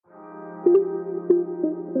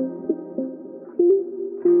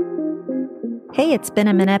Hey, it's been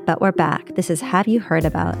a minute, but we're back. This is Have You Heard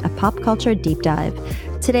About, a pop culture deep dive.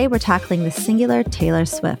 Today, we're tackling the singular Taylor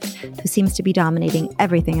Swift, who seems to be dominating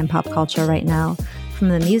everything in pop culture right now, from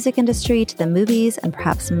the music industry to the movies, and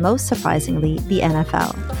perhaps most surprisingly, the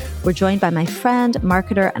NFL. We're joined by my friend,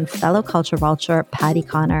 marketer, and fellow culture vulture, Patty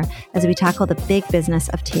Connor, as we tackle the big business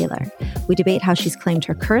of Taylor. We debate how she's claimed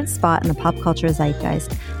her current spot in the pop culture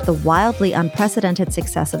zeitgeist, the wildly unprecedented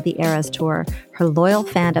success of the Eras Tour, her loyal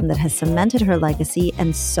fandom that has cemented her legacy,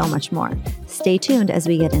 and so much more. Stay tuned as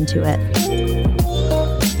we get into it.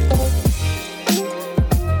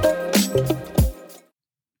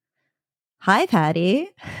 Hi, Patty.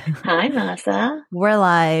 Hi, Melissa. We're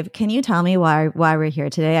live. Can you tell me why we're here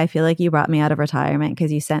today? I feel like you brought me out of retirement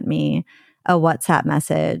because you sent me a WhatsApp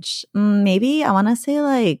message. Maybe I want to say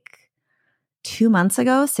like 2 months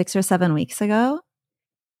ago, 6 or 7 weeks ago.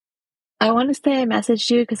 I want to say I messaged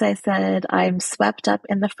you because I said I'm swept up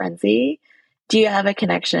in the frenzy. Do you have a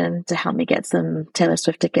connection to help me get some Taylor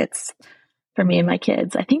Swift tickets for me and my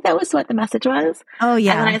kids? I think that was what the message was. Oh,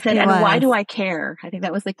 yeah. And then I said, and why do I care? I think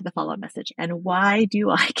that was like the follow-up message. And why do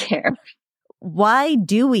I care? Why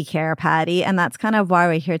do we care, Patty? And that's kind of why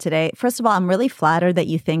we're here today. First of all, I'm really flattered that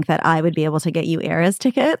you think that I would be able to get you Eras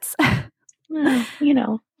tickets. You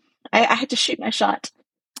know, I had to shoot my shot.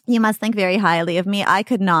 You must think very highly of me. I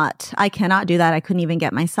cannot do that. I couldn't even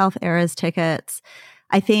get myself Eras tickets.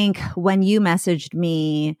 I think when you messaged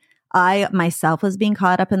me, I myself was being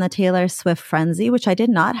caught up in the Taylor Swift frenzy, which I did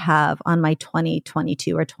not have on my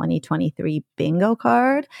 2022 or 2023 bingo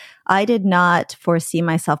card. I did not foresee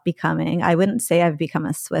myself becoming, I wouldn't say I've become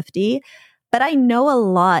a Swiftie, but I know a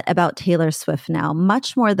lot about Taylor Swift now,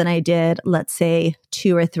 much more than I did, let's say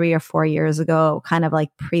 2 or 3 or 4 years ago, kind of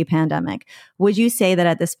like pre-pandemic. Would you say that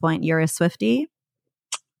at this point you're a Swiftie?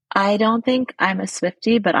 I don't think I'm a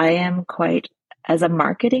Swiftie, but I am quite, as a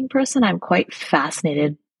marketing person, I'm quite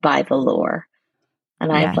fascinated by the lore.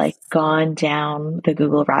 And I've like gone down the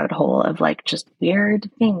Google rabbit hole of like just weird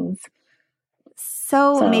things.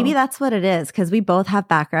 So maybe that's what it is, because we both have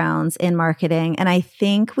backgrounds in marketing, and I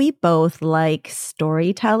think we both like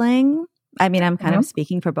storytelling. I mean, I'm kind of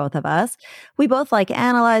speaking for both of us. We both like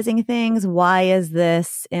analyzing things. Why is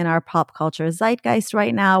this in our pop culture zeitgeist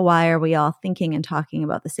right now? Why are we all thinking and talking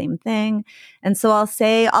about the same thing? And so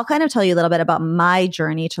I'll kind of tell you a little bit about my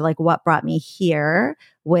journey to like what brought me here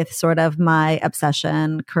with sort of my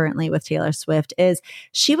obsession currently with Taylor Swift. Is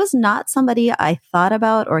she was not somebody I thought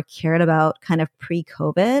about or cared about kind of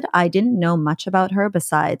pre-COVID. I didn't know much about her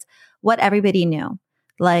besides what everybody knew.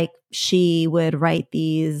 Like she would write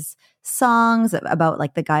these songs about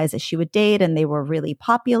like the guys that she would date, and they were really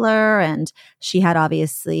popular. And she had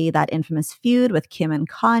obviously that infamous feud with Kim and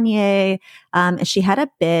Kanye. She had a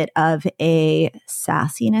bit of a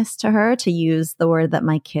sassiness to her, to use the word that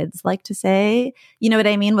my kids like to say. You know what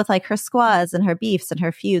I mean? With like her squads and her beefs and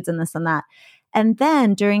her feuds and this and that. And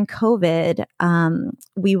then during COVID,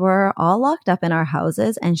 we were all locked up in our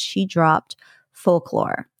houses, and she dropped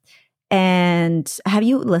Folklore. And have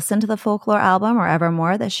you listened to the Folklore album or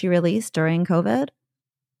Evermore that she released during COVID?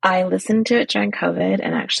 I listened to it during COVID,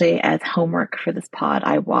 and actually as homework for this pod,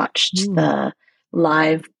 I watched the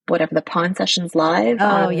live, whatever, the Pawn Sessions live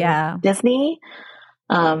on Disney.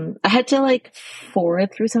 I had to like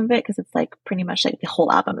forward through some of it because it's like pretty much like the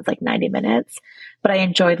whole album is like 90 minutes, but I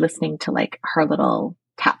enjoyed listening to like her little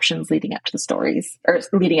captions leading up to the stories or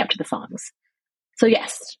leading up to the songs. So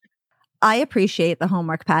yes. I appreciate the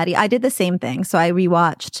homework, Patty. I did the same thing. So I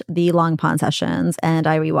rewatched the Long Pawn Sessions, and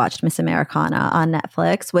I rewatched Miss Americana on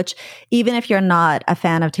Netflix, which even if you're not a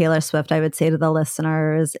fan of Taylor Swift, I would say to the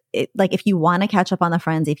listeners, like if you want to catch up on the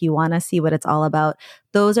frenzy, if you want to see what it's all about,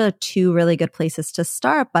 those are 2 really good places to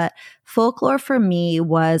start. But Folklore for me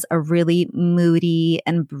was a really moody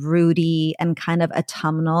and broody and kind of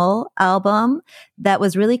autumnal album that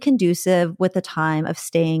was really conducive with the time of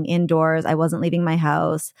staying indoors. I wasn't leaving my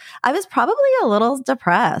house. I was probably a little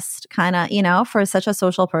depressed, kind of, you know, for such a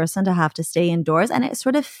social person to have to stay indoors. And it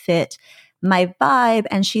sort of fit my vibe.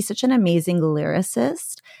 And she's such an amazing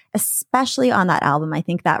lyricist, especially on that album. I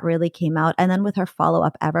think that really came out. And then with her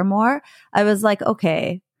follow-up Evermore, I was like,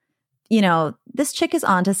 okay, you know, this chick is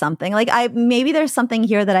onto something. Like maybe there's something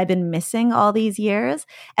here that I've been missing all these years.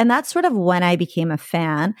 And that's sort of when I became a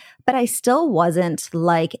fan, but I still wasn't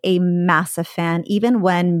like a massive fan. Even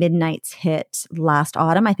when Midnights hit last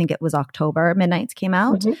autumn, I think it was October, Midnights came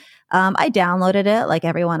out. I downloaded it like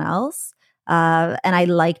everyone else. And I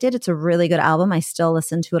liked it. It's a really good album. I still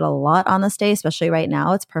listen to it a lot on this day, especially right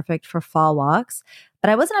now. It's perfect for fall walks. but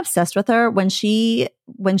I wasn't obsessed with her when she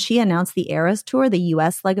announced the Eras tour, the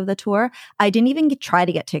US leg of the tour. I didn't even try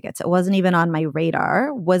to get tickets. It wasn't even on my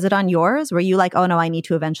radar. Was it on yours? Were you like, oh no, I need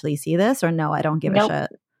to eventually see this, or no, I don't give a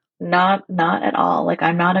shit? Not at all. Like,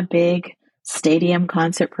 I'm not a big stadium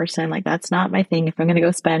concert person. Like, that's not my thing. If I'm going to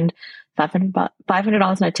go spend $500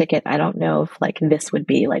 on a ticket, I don't know if like this would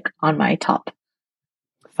be like on my top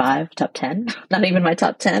 5, top 10, not even my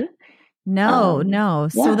top 10. No.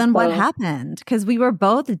 So then what happened? Because we were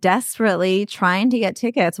both desperately trying to get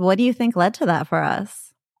tickets. What do you think led to that for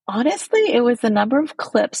us? Honestly, it was the number of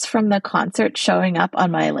clips from the concert showing up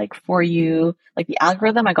on my like For You, like the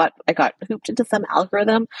algorithm. I got hooped into some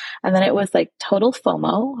algorithm, and then it was like total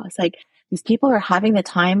FOMO. I was like, these people are having the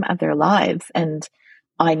time of their lives, and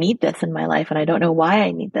I need this in my life, and I don't know why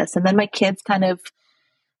I need this. And then my kids kind of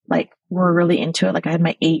like were really into it. Like, I had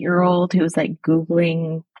my 8-year-old who was like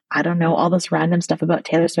Googling, I don't know, all this random stuff about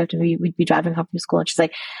Taylor Swift, and we'd be driving home from school, and she's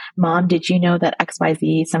like, Mom, did you know that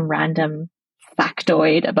XYZ, some random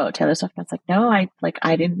factoid about Taylor Swift? And I was like, no,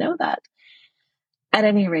 I didn't know that. At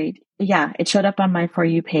any rate, yeah, it showed up on my For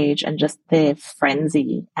You page, and just the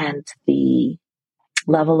frenzy and the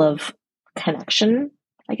level of connection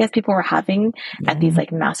I guess people were having at these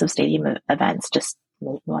like massive stadium events just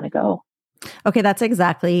made me want to go. Okay, that's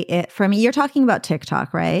exactly it for me. You're talking about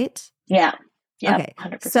TikTok, right? Yeah. Okay.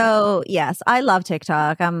 100%. So yes, I love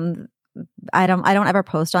TikTok. I don't ever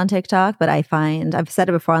post on TikTok, but I find, I've said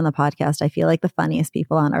it before on the podcast, I feel like the funniest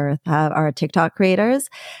people on earth are TikTok creators.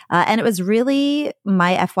 And it was really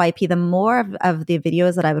my FYP. The more of the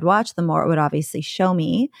videos that I would watch, the more it would obviously show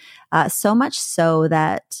me. So much so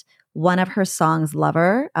that one of her songs,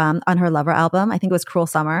 Lover, on her Lover album, I think it was Cruel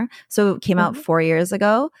Summer. So it came out 4 years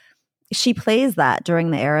ago. She plays that during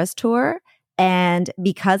the Eras tour. And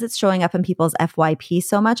because it's showing up in people's FYP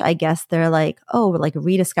so much, I guess they're like, oh, we're like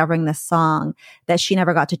rediscovering this song that she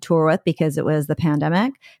never got to tour with because it was the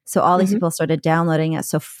pandemic. So all these people started downloading it.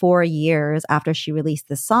 So 4 years after she released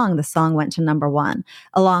this song, the song went to #1,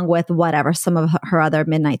 along with whatever, some of her other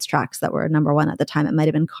Midnights tracks that were #1 at the time. It might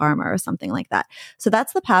have been Karma or something like that. So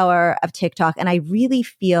that's the power of TikTok. And I really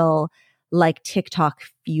feel like TikTok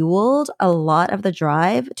fueled a lot of the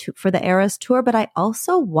drive for the Eras tour. But I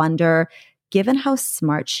also wonder, given how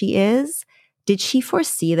smart she is, did she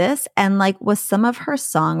foresee this? And like, was some of her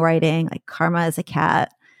songwriting, like Karma is a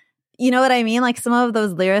Cat, you know what I mean? Like some of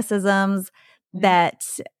those lyricisms that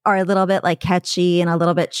are a little bit like catchy and a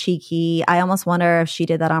little bit cheeky. I almost wonder if she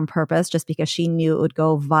did that on purpose just because she knew it would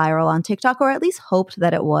go viral on TikTok, or at least hoped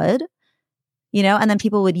that it would, you know, and then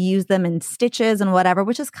people would use them in stitches and whatever,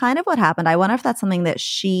 which is kind of what happened. I wonder if that's something that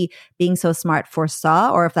she, being so smart,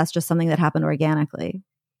 foresaw, or if that's just something that happened organically.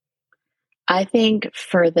 I think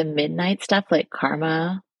for the Midnight stuff, like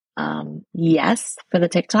Karma, yes, for the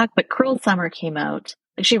TikTok, but Cruel Summer came out.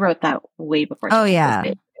 Like, she wrote that way before. Oh,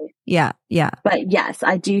 yeah. Yeah. But yes,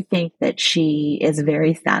 I do think that she is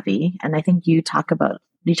very savvy. And I think you talked about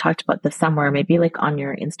this somewhere, maybe like on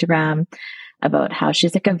your Instagram, about how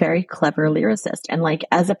she's like a very clever lyricist. And like,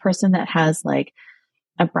 as a person that has like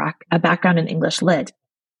a background in English lit,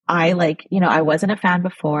 I like, you know, I wasn't a fan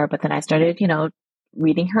before, but then I started, you know,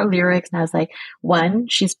 reading her lyrics, and I was like, one,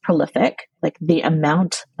 she's prolific. Like, the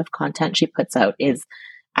amount of content she puts out is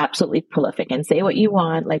absolutely prolific. And say what you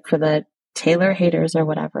want, like for the Taylor haters or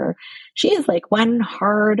whatever, she is like one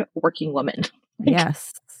hard working woman.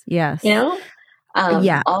 Yes. You know?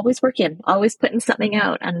 Always working, always putting something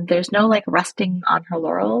out, and there's no like resting on her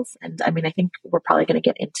laurels. And I mean, I think we're probably going to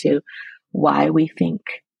get into why we think,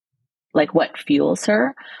 like, what fuels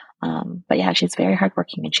her. But yeah, she's very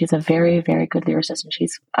hardworking, and she's a very, very good lyricist, and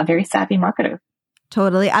she's a very savvy marketer.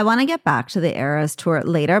 Totally. I want to get back to the Eras tour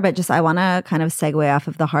later, but just I want to kind of segue off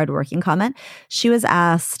of the hardworking comment. She was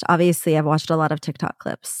asked, obviously, I've watched a lot of TikTok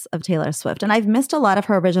clips of Taylor Swift, and I've missed a lot of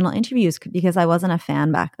her original interviews because I wasn't a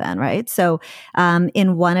fan back then, right? So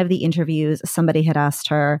in one of the interviews, somebody had asked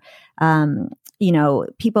her, you know,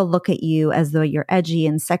 people look at you as though you're edgy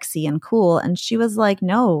and sexy and cool. And she was like,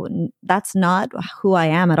 no, that's not who I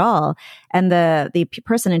am at all. And the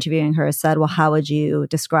person interviewing her said, well, how would you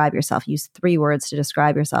describe yourself? Use 3 words to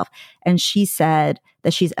describe yourself. And she said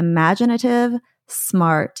that she's imaginative,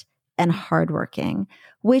 smart, and hardworking,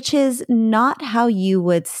 which is not how you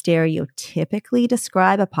would stereotypically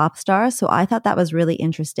describe a pop star. So I thought that was really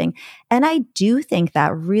interesting. And I do think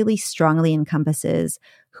that really strongly encompasses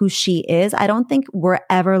who she is. I don't think we're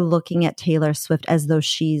ever looking at Taylor Swift as though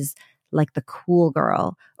she's like the cool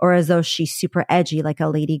girl or as though she's super edgy like a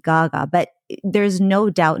Lady Gaga. But there's no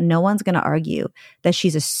doubt, no one's going to argue that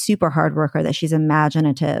she's a super hard worker, that she's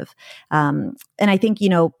imaginative. And I think, you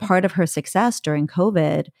know, part of her success during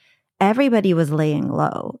COVID everybody was laying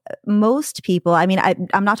low. Most people, I mean,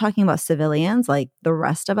 I'm not talking about civilians like the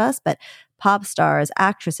rest of us, but pop stars,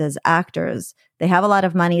 actresses, actors, they have a lot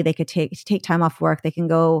of money. They could take time off work. They can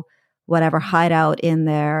go whatever, hide out in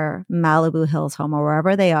their Malibu Hills home or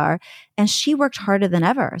wherever they are. And she worked harder than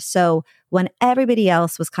ever. So when everybody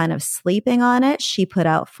else was kind of sleeping on it, she put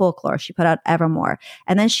out Folklore, she put out Evermore.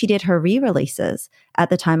 And then she did her re-releases at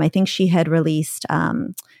the time. I think she had released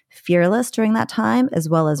Fearless during that time, as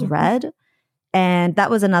well as Red. And that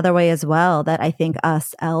was another way as well that I think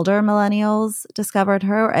us elder millennials discovered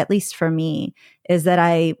her, or at least for me, is that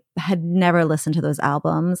I had never listened to those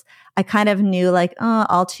albums. I kind of knew like,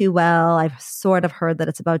 All Too Well. I've sort of heard that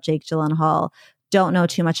it's about Jake Gyllenhaal. Don't know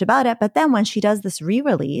too much about it. But then when she does this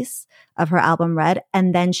re-release of her album Red,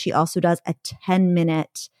 and then she also does a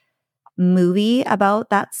 10-minute movie about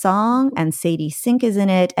that song, and Sadie Sink is in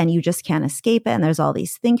it, and you just can't escape it, and there's all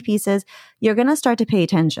these think pieces, you're going to start to pay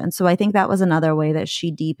attention. So I think that was another way that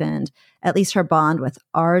she deepened at least her bond with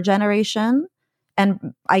our generation,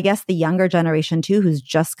 and I guess the younger generation too, who's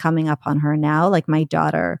just coming up on her now. Like my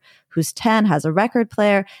daughter, who's 10, has a record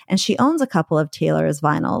player, and she owns a couple of Taylor's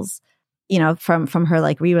vinyls, you know, from her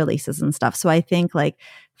like re-releases and stuff. So I think like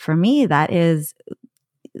for me, that is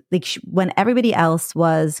like when everybody else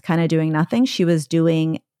was kind of doing nothing, she was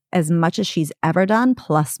doing as much as she's ever done,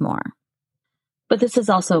 plus more. But this is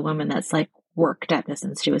also a woman that's like worked at this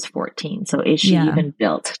since she was 14. So is she even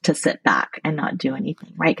built to sit back and not do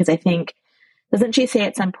anything, right? Because I think, doesn't she say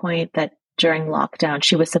at some point that during lockdown,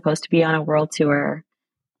 she was supposed to be on a world tour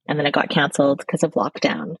and then it got canceled because of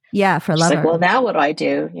lockdown? Yeah, for Lover. She's like, well, now what do I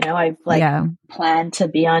do? You know, I've like planned to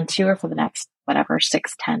be on tour for the next, whatever,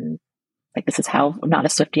 6, 10, like this is how not a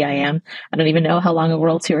Swiftie I am. I don't even know how long a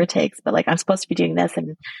world tour takes, but like I'm supposed to be doing this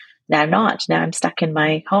and now I'm not. Now I'm stuck in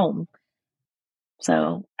my home.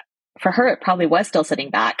 So for her, it probably was still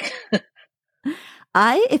sitting back.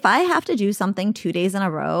 If I have to do something 2 days in a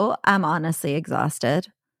row, I'm honestly exhausted.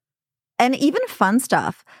 And even fun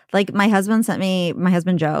stuff. Like my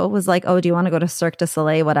husband Joe was like, oh, do you want to go to Cirque du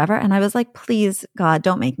Soleil, whatever? And I was like, please, God,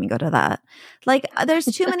 don't make me go to that. Like there's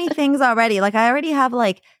too many things already. Like I already have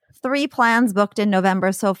like 3 plans booked in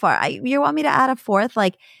November so far. You want me to add a 4th?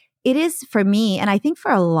 Like it is for me. And I think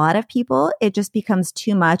for a lot of people, it just becomes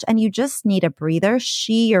too much and you just need a breather.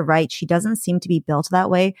 You're right. She doesn't seem to be built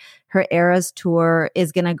that way. Her Eras tour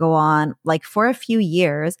is going to go on like for a few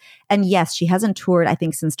years. And yes, she hasn't toured, I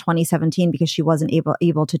think, since 2017 because she wasn't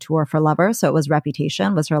able to tour for Lover. So it was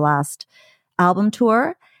Reputation was her last album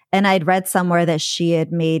tour. And I'd read somewhere that she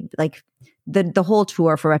had made like the whole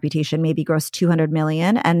tour for Reputation maybe grossed $200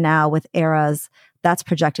 million. And now with Eras, that's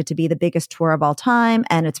projected to be the biggest tour of all time.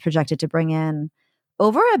 And it's projected to bring in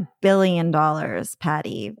over $1 billion,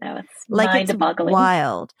 Patty. No, it's like it's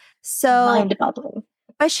wild. So mind-boggling.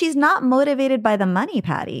 But she's not motivated by the money,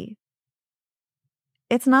 Patty.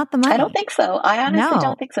 It's not the money. I don't think so. I honestly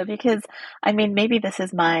don't think so because, I mean, maybe this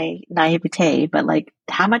is my naivete, but like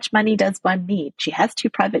how much money does one need? She has 2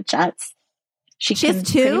 private jets. She has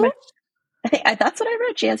 2? I think that's what I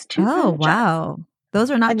read. She has 2. Oh, wow. Jets. Those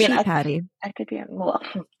are not cheap, Patty. I could be, well,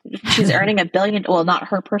 she's earning $1 billion. Well, not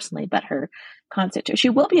her personally, but her concert tour. She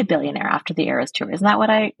will be a billionaire after the Eras tour. Isn't that what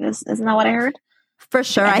I heard? For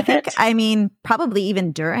sure. I think, I mean, probably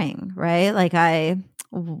even during, right? Like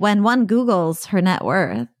when one Googles her net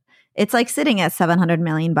worth, it's like sitting at $700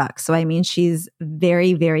 million. So, I mean, she's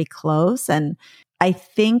very, very close. And I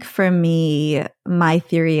think for me, my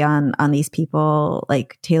theory on these people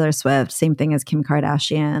like Taylor Swift, same thing as Kim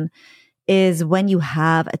Kardashian, is when you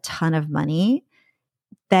have a ton of money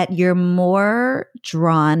that you're more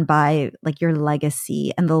drawn by like your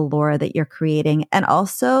legacy and the lore that you're creating and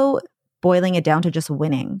also boiling it down to just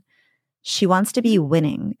winning. She wants to be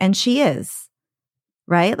winning and she is,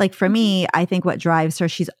 right? Like for me, I think what drives her,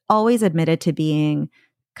 she's always admitted to being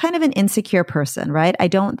kind of an insecure person, right? I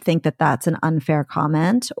don't think that that's an unfair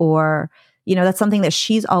comment or, you know, that's something that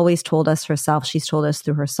she's always told us herself. She's told us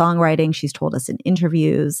through her songwriting. She's told us in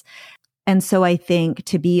interviews. And so I think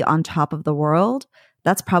to be on top of the world,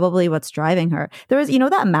 that's probably what's driving her. There is, you know,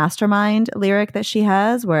 that Mastermind lyric that she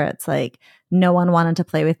has where it's like, no one wanted to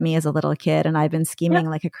play with me as a little kid and I've been scheming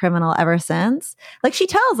like a criminal ever since. Like she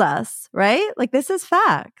tells us, right? Like this is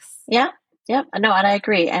facts. Yeah. Yeah. No, and I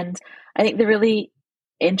agree. And I think the really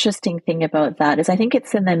interesting thing about that is I think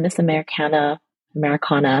it's in the Miss Americana,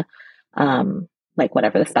 like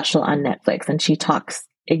whatever, the special on Netflix. And she talks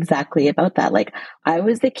exactly about that. Like I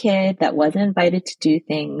was the kid that wasn't invited to do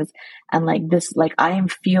things. And like this, like I am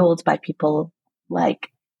fueled by people like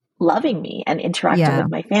loving me and interacting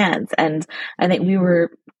with my fans. And I think we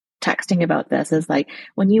were texting about this is like,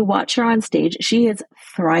 when you watch her on stage, she is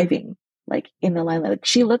thriving, like in the limelight. Like,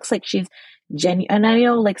 she looks like she's genuine. And I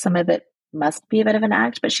know like some of it must be a bit of an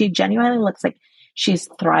act, but she genuinely looks like she's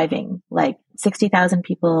thriving. Like 60,000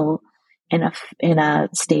 people in a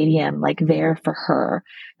stadium, like there for her.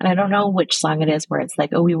 And I don't know which song it is where it's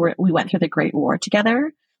like, oh, we went through the Great War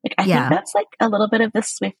together. Like, I think that's like a little bit of the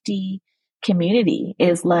Swiftie community,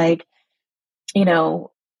 is like, you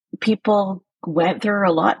know, people went through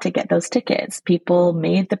a lot to get those tickets. People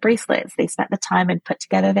made the bracelets. They spent the time and put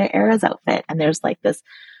together their Eras outfit. And there's like this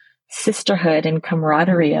sisterhood and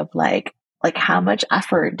camaraderie of like how much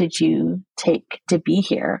effort did you take to be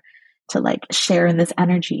here, to like share in this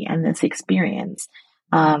energy and this experience.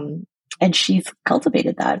 And she's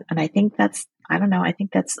cultivated that. And I think that's, I don't know, I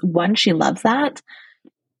think that's, one, she loves that.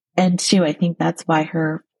 And two, I think that's why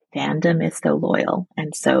her fandom is so loyal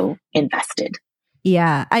and so invested.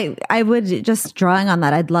 Yeah, I would, just drawing on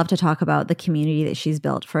that, I'd love to talk about the community that she's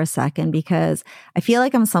built for a second, because I feel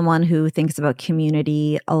like I'm someone who thinks about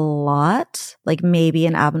community a lot, like maybe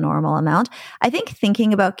an abnormal amount. I think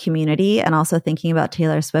thinking about community and also thinking about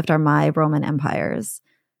Taylor Swift are my Roman empires.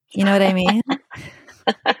 You know what I mean?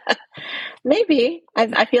 Maybe.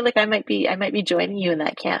 I feel like I might be joining you in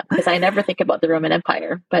that camp, because I never think about the Roman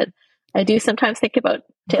Empire, but I do sometimes think about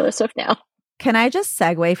Taylor Swift now. Can I just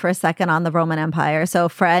segue for a second on the Roman Empire? So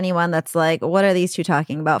for anyone that's like, what are these two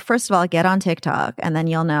talking about? First of all, get on TikTok and then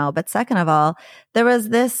you'll know. But second of all, there was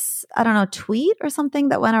this, I don't know, tweet or something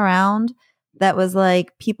that went around that was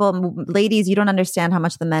like, people, ladies, you don't understand how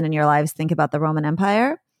much the men in your lives think about the Roman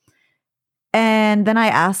Empire. And then I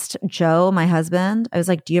asked Joe, my husband, I was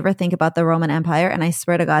like, do you ever think about the Roman Empire? And I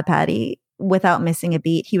swear to God, Patty, without missing a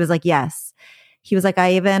beat, he was like, yes. He was like,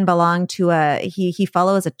 I even belong to he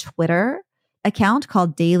follows a Twitter account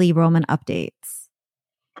called Daily Roman Updates.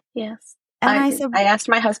 Yes. And I said, I asked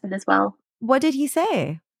my husband as well. What did he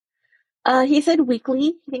say? He said weekly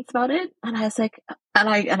he thinks about it. And I was like, and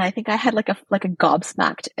I think I had like a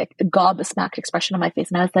gobsmacked expression on my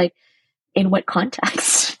face. And I was like, in what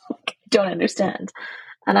context? I don't understand.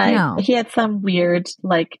 And he had some weird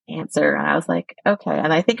like answer. And I was like, okay.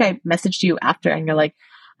 And I think I messaged you after, and you're like,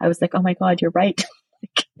 I was like, oh my God, you're right.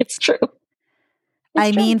 It's true.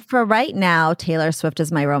 I mean, for right now, Taylor Swift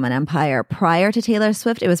is my Roman Empire. Prior to Taylor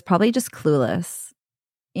Swift, it was probably just Clueless.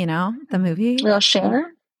 You know, the movie? A little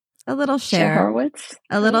Cher? A little Cher. Horowitz?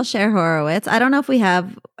 A little Cher Horowitz. I don't know if we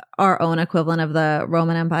have our own equivalent of the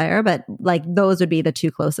Roman Empire, but like those would be the two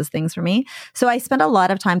closest things for me. So I spend a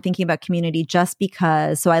lot of time thinking about community just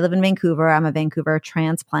because. So I live in Vancouver. I'm a Vancouver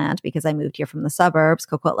transplant because I moved here from the suburbs,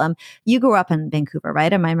 Coquitlam. You grew up in Vancouver,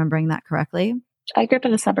 right? Am I remembering that correctly? I grew up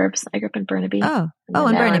in the suburbs. I grew up in Burnaby. Oh, in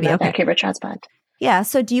Burnaby. Okay. Vancouver transplant. Yeah.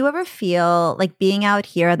 So do you ever feel like being out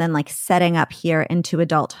here, then like setting up here into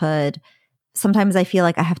adulthood? Sometimes I feel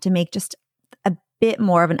like I have to make just a bit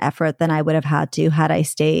more of an effort than I would have had to had I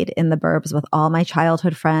stayed in the burbs with all my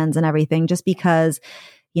childhood friends and everything, just because,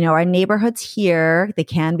 you know, our neighborhoods here, they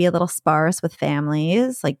can be a little sparse with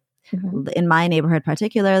families. Like in my neighborhood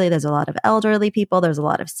particularly, there's a lot of elderly people. There's a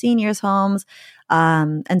lot of seniors' homes.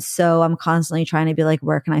 And so I'm constantly trying to be like,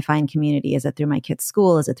 where can I find community? Is it through my kids'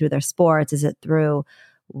 school? Is it through their sports? Is it through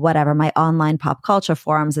whatever, my online pop culture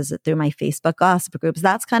forums? Is it through my Facebook gossip groups?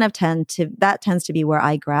 That's kind of tends to be where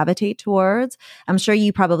I gravitate towards. I'm sure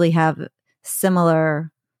you probably have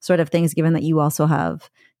similar sort of things, given that you also have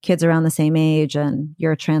kids around the same age and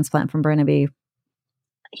you're a transplant from Burnaby.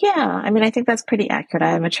 Yeah, I mean, I think that's pretty accurate.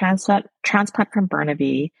 I'm a transplant from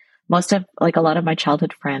Burnaby. Most of like a lot of my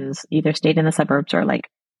childhood friends either stayed in the suburbs or like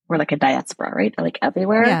were like a diaspora, right? Like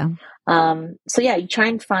everywhere. Yeah. So yeah, you try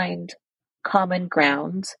and find common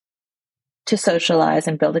ground to socialize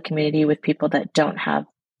and build a community with people that don't have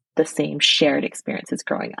the same shared experiences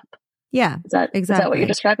growing up. Yeah, is that what you're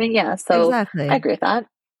describing? Yeah. So exactly. I agree with that.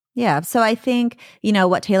 Yeah. So I think, you know,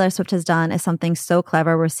 what Taylor Swift has done is something so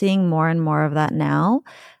clever. We're seeing more and more of that now.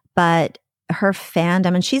 But her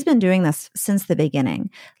fandom, and she's been doing this since the beginning.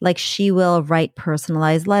 Like, she will write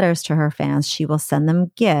personalized letters to her fans. She will send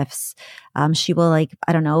them gifts. She will, like,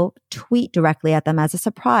 I don't know, tweet directly at them as a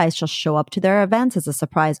surprise. She'll show up to their events as a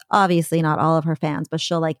surprise. Obviously, not all of her fans, but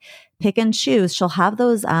she'll like pick and choose. She'll have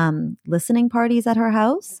those listening parties at her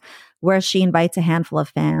house where she invites a handful of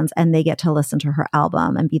fans and they get to listen to her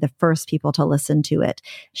album and be the first people to listen to it.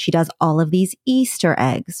 She does all of these Easter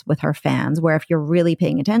eggs with her fans, where if you're really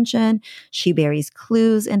paying attention, she buries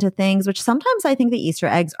clues into things, which sometimes I think the Easter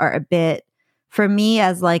eggs are a bit, for me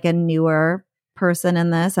as like a newer person in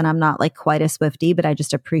this, and I'm not like quite a Swiftie, but I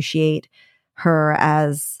just appreciate her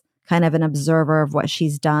as kind of an observer of what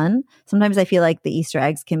she's done. Sometimes I feel like the Easter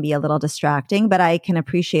eggs can be a little distracting, but I can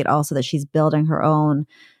appreciate also that she's building her own,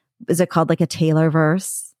 is it called like a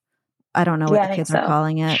Taylorverse? I don't know what the kids are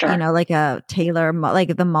calling it. Sure. You know, like a Taylor,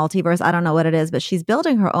 like the multiverse. I don't know what it is, but she's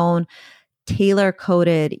building her own Taylor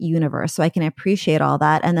coded universe. So I can appreciate all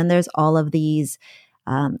that. And then there's all of these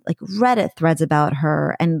like Reddit threads about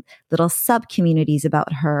her and little sub communities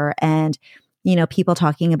about her, and you know, people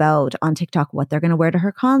talking about on TikTok what they're going to wear to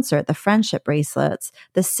her concert, the friendship bracelets,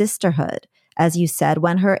 the sisterhood. As you said,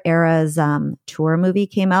 when her Eras tour movie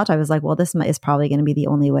came out, I was like, well, this is probably going to be the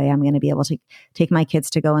only way I'm going to be able to take my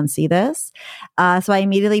kids to go and see this. So I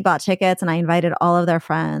immediately bought tickets and I invited all of their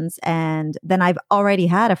friends. And then I've already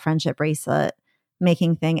had a friendship bracelet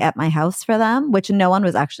making thing at my house for them, which no one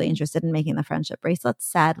was actually interested in making the friendship bracelets,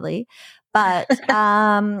 sadly. But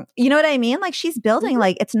you know what I mean? Like she's building,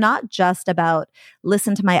 like it's not just about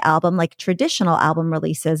listen to my album, like traditional album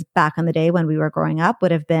releases back in the day when we were growing up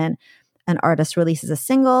would have been an artist releases a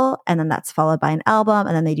single and then that's followed by an album.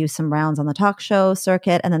 And then they do some rounds on the talk show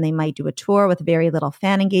circuit. And then they might do a tour with very little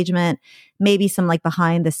fan engagement, maybe some like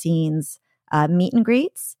behind the scenes meet and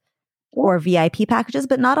greets or VIP packages,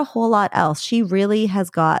 but not a whole lot else. She really has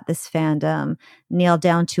got this fandom nailed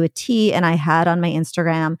down to a T. And I had on my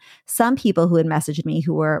Instagram some people who had messaged me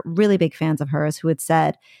who were really big fans of hers who had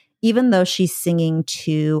said, even though she's singing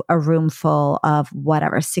to a room full of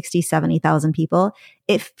whatever, 60, 70,000 people,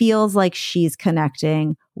 it feels like she's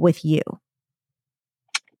connecting with you.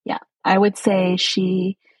 Yeah, I would say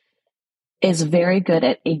she is very good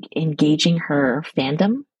at engaging her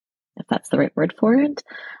fandom, if that's the right word for it,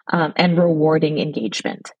 and rewarding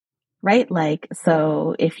engagement, right? Like,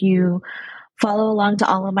 so if you follow along to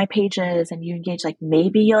all of my pages and you engage, like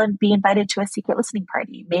maybe you'll be invited to a secret listening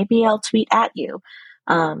party. Maybe I'll tweet at you.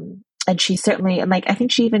 And she certainly, and like, I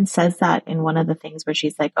think she even says that in one of the things where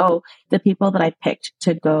she's like, oh, the people that I picked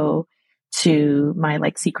to go to my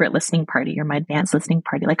like secret listening party or my advanced listening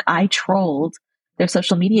party, like I trolled their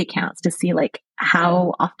social media accounts to see like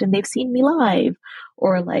how often they've seen me live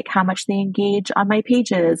or like how much they engage on my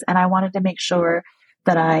pages. And I wanted to make sure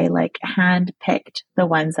that I like handpicked the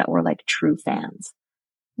ones that were like true fans.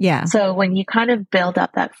 Yeah. So when you kind of build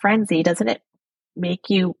up that frenzy, doesn't it make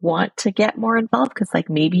you want to get more involved? Because like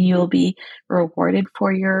maybe you'll be rewarded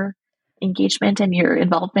for your engagement and your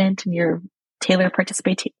involvement and your Taylor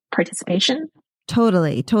participation.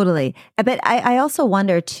 Totally. But I also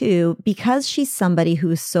wonder too, because she's somebody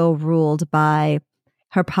who's so ruled by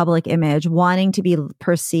her public image, wanting to be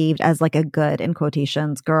perceived as like a good, in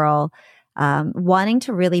quotations, girl, wanting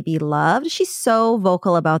to really be loved. She's so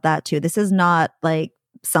vocal about that too. This is not like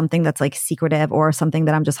something that's like secretive or something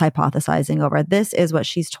that I'm just hypothesizing over. This is what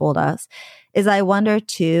she's told us. Is I wonder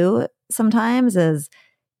too, sometimes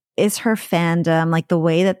is her fandom, like the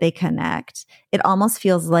way that they connect, it almost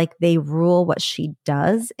feels like they rule what she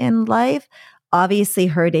does in life. Obviously,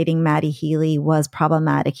 her dating Matty Healy was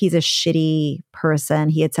problematic. He's a shitty person.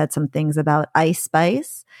 He had said some things about Ice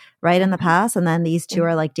Spice, right, in the past. And then these two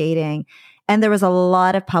are like dating. And there was a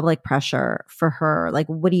lot of public pressure for her. Like,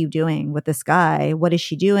 what are you doing with this guy? What is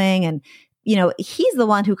she doing? And, you know, he's the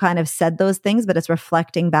one who kind of said those things, but it's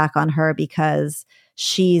reflecting back on her because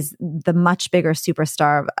she's the much bigger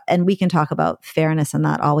superstar. And we can talk about fairness and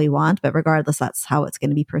that all we want, but regardless, that's how it's going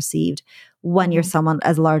to be perceived when you're someone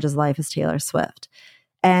as large as life as Taylor Swift.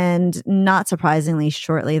 And not surprisingly,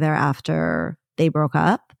 shortly thereafter, they broke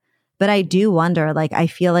up. But I do wonder, like, I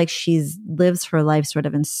feel like she's lives her life sort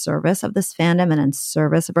of in service of this fandom and in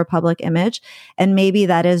service of her public image. And maybe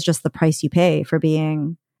that is just the price you pay for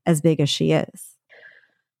being as big as she is.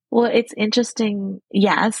 Well, it's interesting.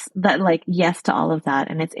 Yes, yes to all of that.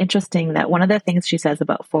 And it's interesting that one of the things she says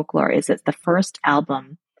about Folklore is it's the first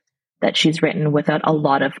album that she's written without a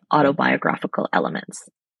lot of autobiographical elements,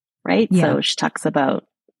 right? Yeah. So she talks about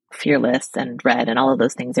Fearless and Red and all of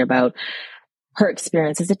those things are about her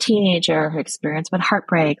experience as a teenager, her experience with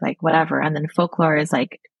heartbreak, like whatever. And then Folklore is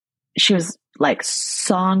like, she was like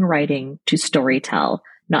songwriting to storytell,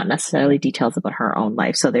 not necessarily details about her own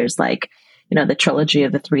life. So there's like, you know, the trilogy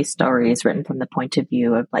of the 3 stories written from the point of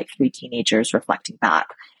view of like 3 teenagers reflecting back.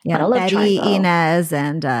 Yeah, Betty, Inez,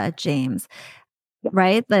 and James. Yeah.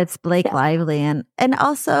 Right? That's Blake Lively. And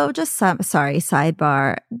also just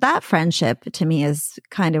sidebar, that friendship to me is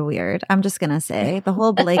kind of weird. I'm just going to say the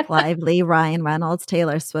whole Blake Lively, Ryan Reynolds,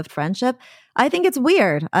 Taylor Swift friendship. I think it's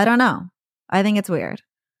weird. I don't know. I think it's weird.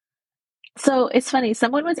 So it's funny.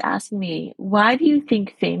 Someone was asking me, why do you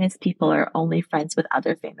think famous people are only friends with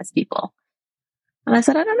other famous people? And I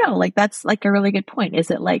said, I don't know. Like, that's like a really good point.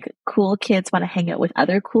 Is it like cool kids want to hang out with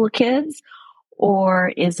other cool kids?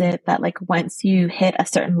 Or is it that like once you hit a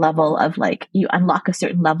certain level of like, you unlock a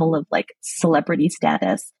certain level of like celebrity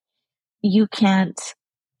status, you can't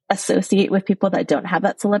associate with people that don't have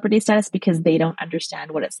that celebrity status because they don't understand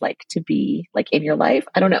what it's like to be like in your life?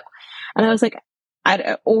 I don't know. And I was like,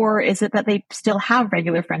 or is it that they still have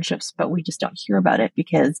regular friendships, but we just don't hear about it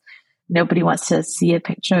because nobody wants to see a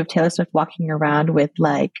picture of Taylor Swift walking around with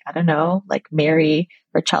like, I don't know, like Mary,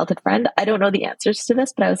 her childhood friend? I don't know the answers to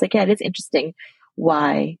this, but I was like, yeah, it is interesting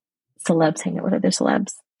why celebs hang out with other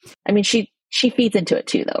celebs. I mean, she feeds into it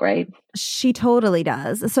too, though, right? She totally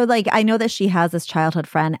does. So like, I know that she has this childhood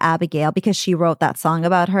friend, Abigail, because she wrote that song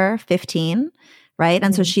about her, 15. Right.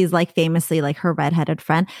 And so she's like famously like her redheaded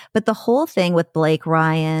friend. But the whole thing with Blake,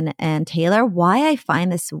 Ryan, and Taylor, why I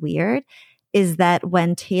find this weird is that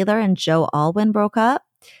when Taylor and Joe Alwyn broke up,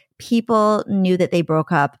 people knew that they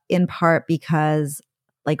broke up in part because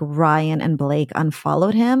like Ryan and Blake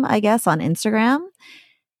unfollowed him, I guess, on Instagram.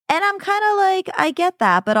 And I'm kind of like, I get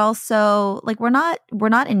that, but also like we're not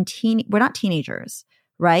teenagers,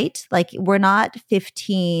 right? Like we're not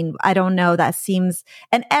 15. I don't know. That seems,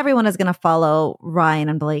 and everyone is going to follow Ryan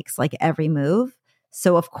and Blake's like every move.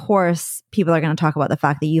 So of course, people are going to talk about the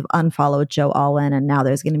fact that you've unfollowed Joe Alwyn, and now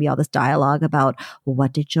there's going to be all this dialogue about, well,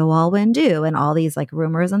 what did Joe Alwyn do, and all these like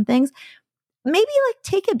rumors and things. Maybe like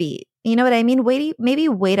take a beat. You know what I mean? Maybe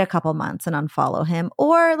wait a couple months and unfollow him,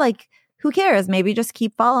 or like, who cares? Maybe just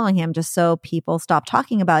keep following him just so people stop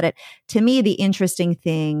talking about it. To me, the interesting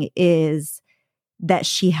thing is that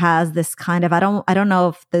she has this kind of, I don't know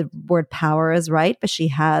if the word power is right, but she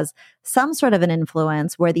has some sort of an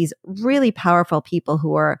influence where these really powerful people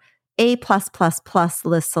who are A+++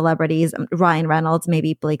 list celebrities, Ryan Reynolds,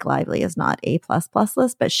 maybe Blake Lively is not A++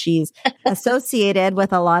 list, but she's associated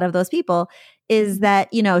with a lot of those people, is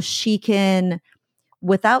that, you know, she can,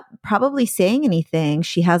 without probably saying anything,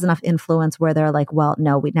 she has enough influence where they're like, well,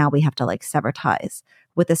 no, we have to like sever ties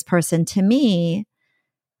with this person. To me,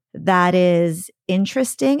 that is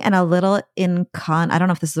interesting and a little I don't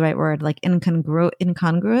know if this is the right word, like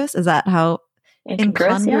incongruous. Is that how?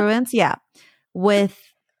 Incongruence? Yeah. With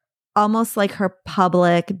almost like her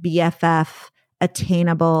public BFF,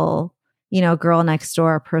 attainable, you know, girl next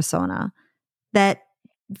door persona, that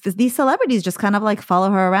these celebrities just kind of like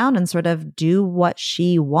follow her around and sort of do what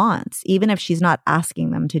she wants, even if she's not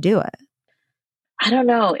asking them to do it. I don't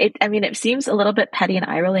know. It seems a little bit petty and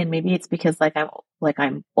eye rolly, and maybe it's because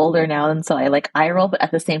I'm older now, and so I like eye roll, but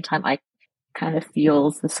at the same time, I kind of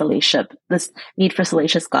feels this need for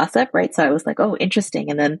salacious gossip, right? So I was like, oh,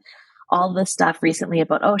 interesting. And then all this stuff recently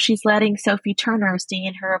about, oh, she's letting Sophie Turner stay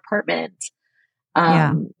in her apartment,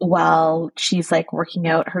 while she's like working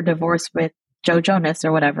out her divorce with Joe Jonas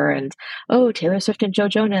or whatever. And, oh, Taylor Swift and Joe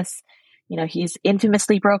Jonas, you know, he's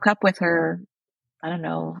infamously broke up with her, I don't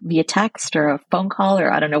know, via text or a phone call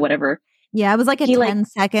or I don't know, whatever. Yeah, it was like a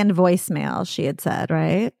 10-second voicemail, she had said,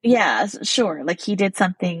 right? Yeah, sure. Like he did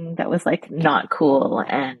something that was like not cool.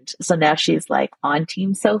 And so now she's like on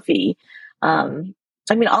Team Sophie.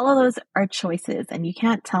 I mean, all of those are choices. And you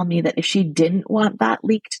can't tell me that if she didn't want that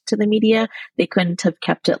leaked to the media, they couldn't have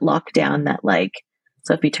kept it locked down that like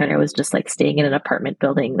Sophie Turner was just like staying in an apartment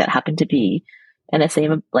building that happened to be in the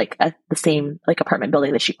same apartment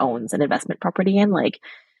building that she owns an investment property in. Like,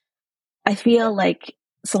 I feel like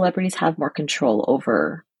celebrities have more control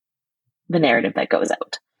over the narrative that goes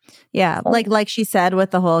out. Yeah. Like she said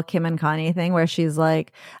with the whole Kim and Kanye thing, where she's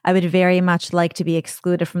like, I would very much like to be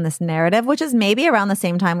excluded from this narrative, which is maybe around the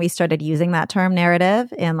same time we started using that term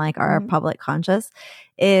narrative in like our public conscious,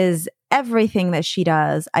 is everything that she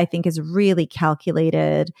does, I think, is really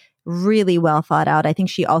calculated, really well thought out. I think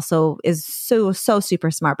she also is so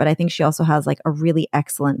super smart, but I think she also has like a really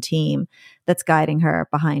excellent team that's guiding her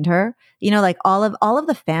behind her. You know, like all of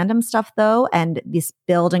the fandom stuff though, and this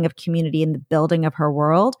building of community and the building of her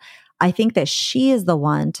world, I think that she is the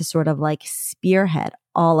one to sort of like spearhead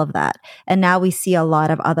all of that. And now we see a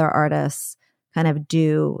lot of other artists kind of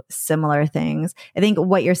do similar things. I think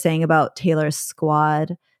what you're saying about Taylor's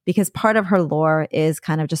squad, because part of her lore is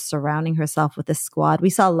kind of just surrounding herself with this squad. We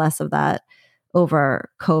saw less of that over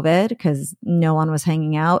COVID because no one was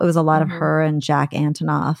hanging out. It was a lot of her and Jack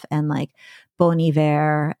Antonoff and like Bon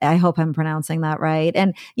Iver. I hope I'm pronouncing that right.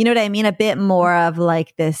 And you know what I mean? A bit more of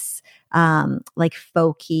like this like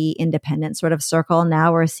folky independent sort of circle.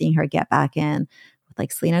 Now we're seeing her get back in with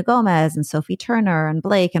like Selena Gomez and Sophie Turner and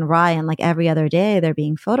Blake and Ryan. Like every other day they're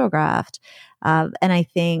being photographed. And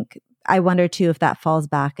I wonder too if that falls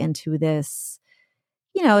back into this,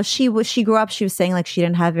 you know, she grew up, she was saying like she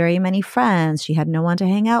didn't have very many friends. She had no one to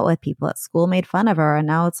hang out with. People at school made fun of her. And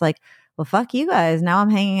now it's like, well, fuck you guys. Now I'm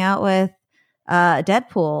hanging out with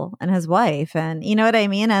Deadpool and his wife, and you know what I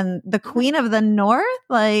mean? And the Queen of the North,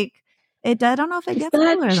 like I don't know if it gets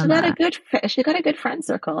cooler than that. She got a good friend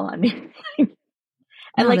circle. I mean,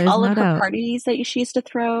 and like all of her parties that she used to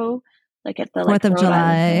throw, like at the 4th of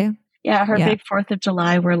July. Yeah, her big 4th of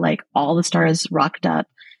July where like all the stars rocked up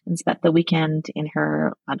and spent the weekend in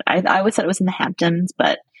her. I always thought it was in the Hamptons,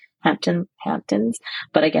 but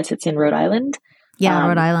I guess it's in Rhode Island. Yeah,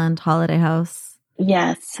 Rhode Island Holiday House.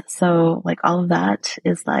 Yes, so like all of that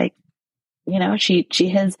is like, you know, she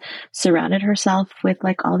has surrounded herself with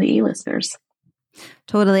like all the A-listers.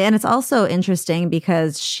 Totally. And it's also interesting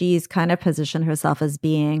because she's kind of positioned herself as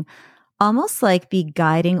being almost like the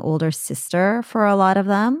guiding older sister for a lot of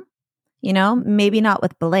them. You know, maybe not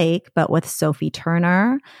with Blake, but with Sophie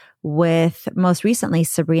Turner, with most recently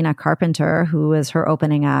Sabrina Carpenter, who is her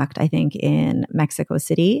opening act, I think, in Mexico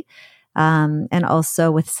City, and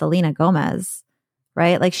also with Selena Gomez,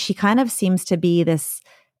 right? Like she kind of seems to be this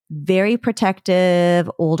very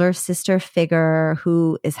protective older sister figure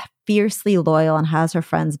who is fiercely loyal and has her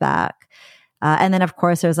friends back. And then, of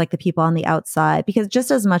course, there's like the people on the outside, because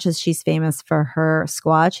just as much as she's famous for her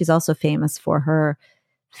squad, she's also famous for her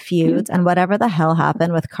feuds. And whatever the hell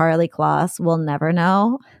happened with Karlie Kloss, we'll never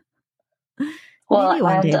know. Well, maybe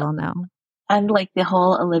one day we'll know. And like the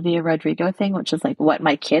whole Olivia Rodrigo thing, which is like what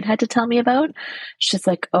my kid had to tell me about. She's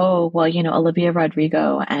like, oh, well, you know, Olivia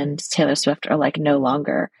Rodrigo and Taylor Swift are like no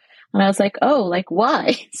longer. And I was like, oh, like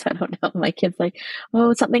why? So I don't know. My kid's like,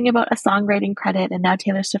 oh, something about a songwriting credit. And now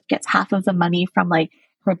Taylor Swift gets half of the money from like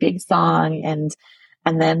her big song. And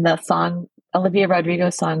then the song, Olivia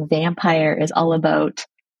Rodrigo's song Vampire, is all about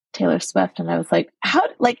Taylor Swift. And I was like, how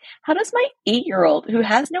does my 8-year-old who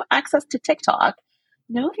has no access to TikTok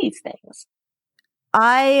know these things?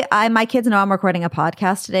 My kids know I'm recording a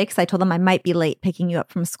podcast today because I told them I might be late picking you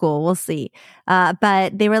up from school. We'll see.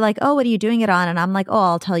 But they were like, oh, what are you doing it on? And I'm like, oh,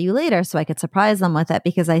 I'll tell you later so I could surprise them with it,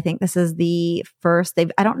 because I think this is the first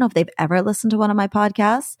I don't know if they've ever listened to one of my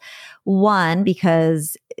podcasts. One,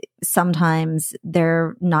 because sometimes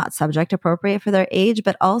they're not subject appropriate for their age,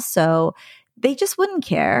 but also they just wouldn't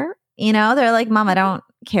care. You know, they're like, Mom, I don't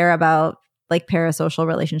care about like parasocial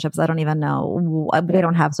relationships. I don't even know. They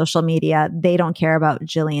don't have social media. They don't care about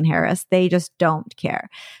Jillian Harris. They just don't care.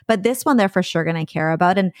 But this one, they're for sure going to care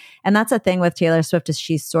about. And that's the thing with Taylor Swift, is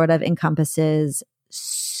she sort of encompasses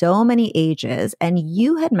so many ages. And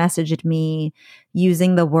you had messaged me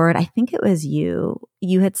using the word, I think it was you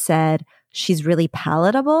had said she's really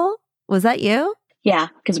palatable. Was that you? Yeah,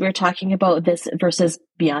 because we were talking about this versus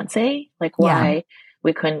Beyonce, like why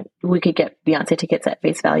we could get Beyonce tickets at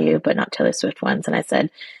face value, but not Taylor Swift ones. And I said,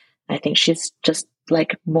 I think she's just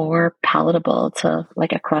like more palatable to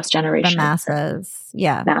like across generations. The masses.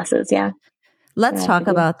 Yeah. Masses. Yeah. Let's talk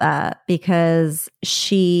about that, because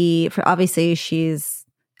obviously she's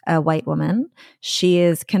a white woman. She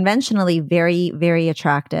is conventionally very, very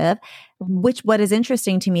attractive, what is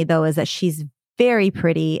interesting to me though, is that she's very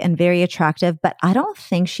pretty and very attractive, but I don't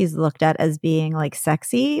think she's looked at as being like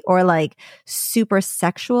sexy or like super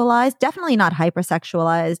sexualized. Definitely not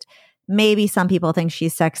hypersexualized. Maybe some people think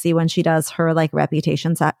she's sexy when she does her like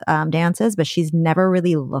Reputation dances, but she's never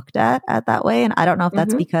really looked at that way. And I don't know if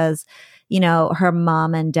that's because, you know, her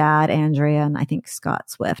mom and dad, Andrea, and I think Scott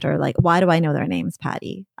Swift, are like, why do I know their names,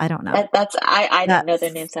 Patty? I don't know. I didn't know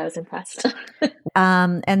their names. So I was impressed.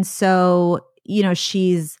 And so, you know,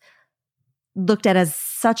 she's looked at as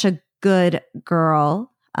such a good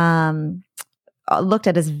girl, looked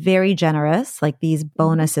at as very generous, like these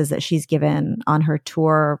bonuses that she's given on her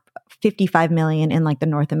tour, 55 million in like the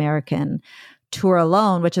North American tour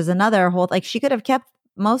alone, which is another whole, like she could have kept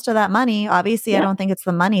most of that money. Obviously, I don't think it's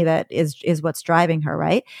the money that is what's driving her,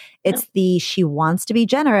 right? It's she wants to be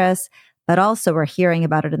generous, but also we're hearing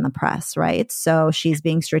about it in the press, right? So she's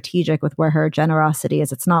being strategic with where her generosity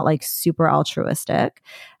is. It's not like super altruistic.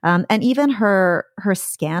 And even her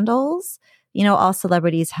scandals, you know, all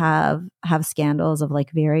celebrities have scandals of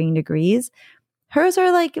like varying degrees. Hers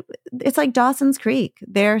are like, it's like Dawson's Creek.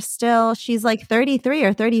 She's like 33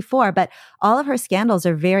 or 34, but all of her scandals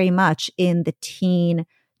are very much in the teen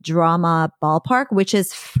drama ballpark, which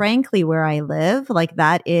is frankly where I live. Like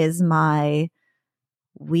that is my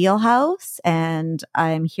wheelhouse and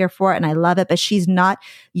I'm here for it and I love it. But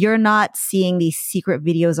you're not seeing these secret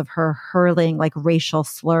videos of her hurling like racial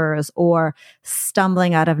slurs or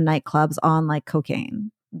stumbling out of nightclubs on like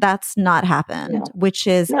cocaine. That's not happened, which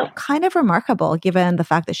is kind of remarkable given the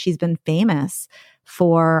fact that she's been famous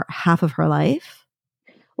for half of her life.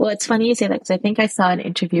 Well, it's funny you say that because I think I saw an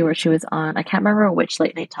interview where she was on, I can't remember which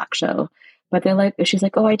late night talk show, But they're like, she's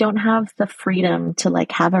like, oh, I don't have the freedom to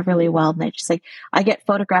like have a really wild night. She's like, I get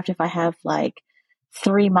photographed if I have like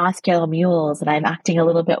 3 Moscow mules and I'm acting a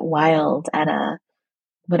little bit wild at a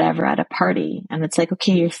party. And it's like,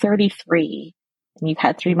 okay, you're 33 and you've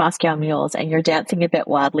had 3 Moscow mules and you're dancing a bit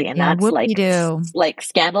wildly. And that's like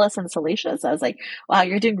scandalous and salacious. I was like, wow,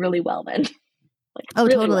 you're doing really well then. Like,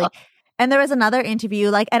 really totally. Well. And there was another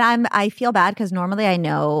interview, like, and I feel bad because normally I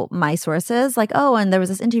know my sources, like, oh, and there was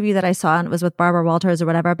this interview that I saw and it was with Barbara Walters or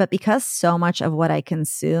whatever. But because so much of what I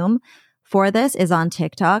consume for this is on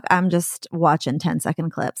TikTok, I'm just watching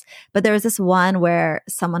 10-second clips. But there was this one where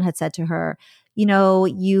someone had said to her, you know,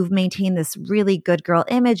 you've maintained this really good girl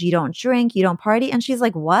image. You don't drink, you don't party. And she's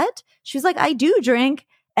like, what? She's like, I do drink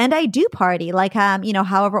and I do party. Like, you know,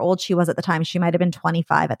 however old she was at the time, she might've been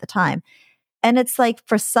 25 at the time. And it's like,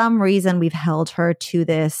 for some reason, we've held her to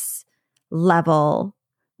this level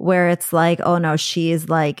where it's like, oh no, she is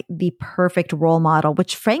like the perfect role model,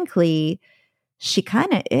 which frankly, she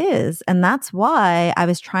kind of is. And that's why I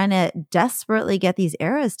was trying to desperately get these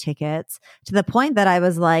Eras tickets to the point that I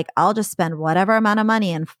was like, I'll just spend whatever amount of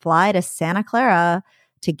money and fly to Santa Clara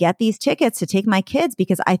to get these tickets to take my kids,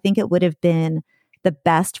 because I think it would have been the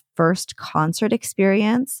best first concert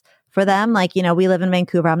experience for them. Like, you know, we live in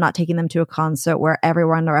Vancouver. I'm not taking them to a concert where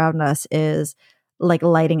everyone around us is like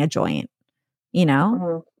lighting a joint, you know?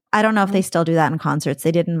 Mm-hmm. I don't know if they still do that in concerts.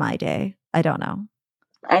 They did in my day. I don't know.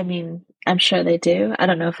 I mean, I'm sure they do. I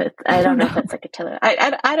don't know if it's like a Taylor.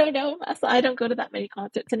 I don't know. I don't go to that many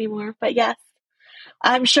concerts anymore, but yes,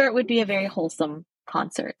 I'm sure it would be a very wholesome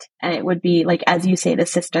concert. And it would be like, as you say, the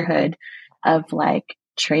sisterhood of like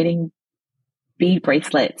trading bead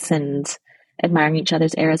bracelets and admiring each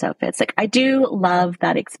other's Eras outfits. Like, I do love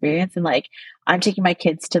that experience. And like, I'm taking my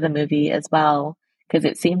kids to the movie as well, because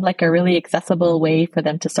it seemed like a really accessible way for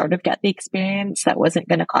them to sort of get the experience that wasn't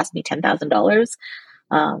going to cost me $10,000.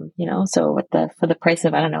 You know, so for the price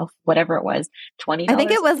of, I don't know, whatever it was, $20. I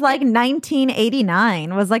think it was like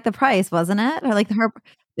 $19.89 was like the price, wasn't it? Or like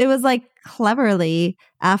it was like cleverly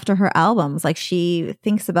after her albums. Like, she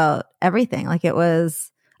thinks about everything. Like,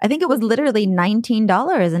 I think it was literally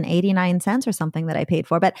 $19.89 or something that I paid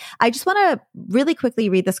for. But I just want to really quickly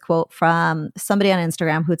read this quote from somebody on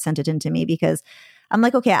Instagram who'd sent it in to me, because I'm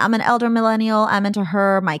like, okay, I'm an elder millennial. I'm into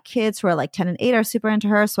her. My kids who are like 10 and 8 are super into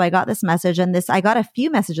her. So I got this message, and I got a few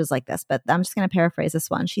messages like this, but I'm just going to paraphrase this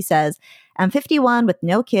one. She says, I'm 51 with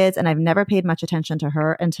no kids, and I've never paid much attention to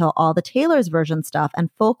her until all the Taylor's version stuff and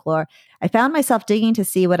folklore. I found myself digging to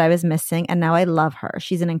see what I was missing, and now I love her.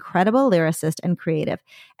 She's an incredible lyricist and creative.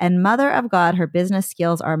 And mother of God, her business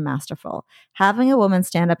skills are masterful. Having a woman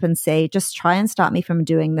stand up and say, just try and stop me from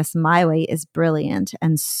doing this my way, is brilliant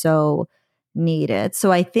and so needed.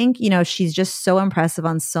 So I think, you know, she's just so impressive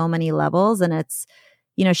on so many levels, and it's,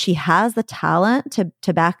 you know, she has the talent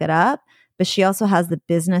to back it up, but she also has the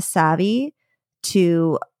business savvy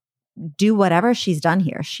to do whatever she's done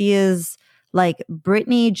here. She is like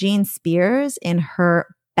Britney Jean Spears in her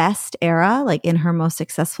best era, like in her most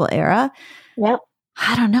successful era. Yep.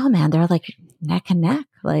 I don't know, man. They're like neck and neck.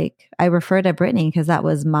 Like, I refer to Britney because that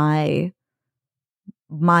was my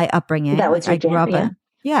upbringing. That was your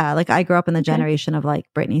like I grew up in the generation of like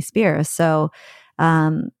Britney Spears. So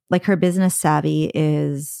like, her business savvy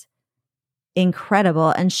is incredible.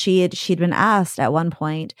 And she'd been asked at one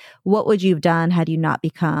point, what would you have done had you not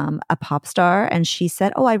become a pop star? And she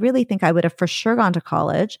said, oh, I really think I would have for sure gone to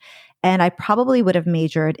college, and I probably would have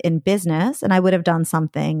majored in business, and I would have done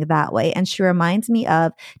something that way. And she reminds me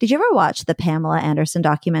of, did you ever watch the Pamela Anderson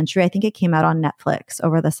documentary? I think it came out on Netflix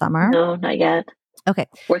over the summer. No, not yet. Okay.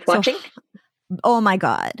 Worth watching? Oh my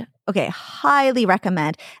God. Okay. Highly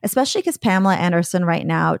recommend, especially because Pamela Anderson right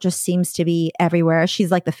now just seems to be everywhere. She's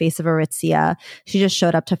like the face of Aritzia. She just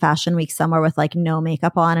showed up to Fashion Week somewhere with like no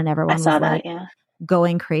makeup on, and everyone was like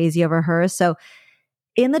going crazy over her. So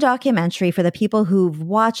in the documentary, for the people who've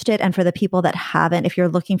watched it and for the people that haven't, if you're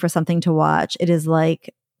looking for something to watch, it is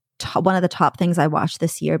like one of the top things I watched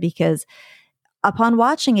this year, because upon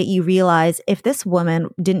watching it, you realize if this woman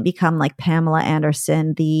didn't become like Pamela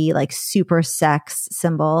Anderson, the like super sex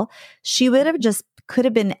symbol, she would have could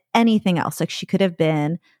have been anything else. Like, she could have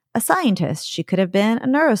been a scientist. She could have been a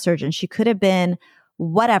neurosurgeon. She could have been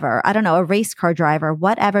whatever, I don't know, a race car driver,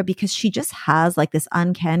 whatever, because she just has like this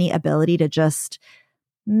uncanny ability to just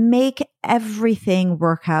make everything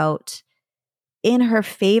work out in her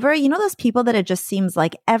favor. You know, those people that it just seems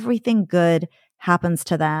like everything good happens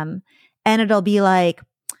to them. And it'll be like,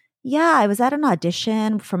 Yeah, I was at an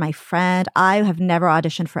audition for my friend. I have never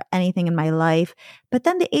auditioned for anything in my life. But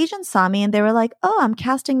then the agent saw me and they were like, oh, I'm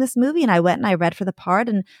casting this movie. And I went and I read for the part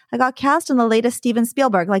and I got cast in the latest Steven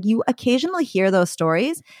Spielberg. Like, you occasionally hear those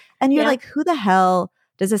stories and you're like, who the hell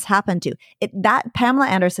does this happen to? That Pamela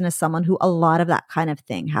Anderson is someone who a lot of that kind of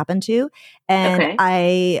thing happened to. And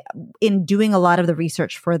in doing a lot of the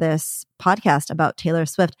research for this podcast about Taylor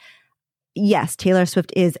Swift, yes, Taylor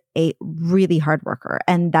Swift is a really hard worker,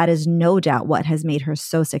 and that is no doubt what has made her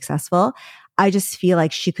so successful. I just feel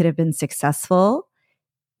like she could have been successful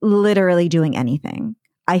literally doing anything.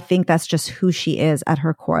 I think that's just who she is at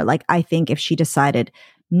her core. Like, I think if she decided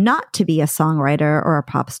not to be a songwriter or a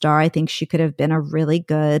pop star, I think she could have been a really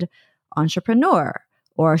good entrepreneur,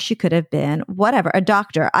 or she could have been whatever, a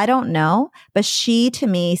doctor. I don't know. But she, to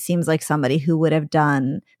me, seems like somebody who would have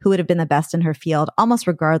been the best in her field, almost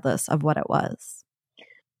regardless of what it was.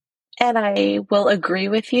 And I will agree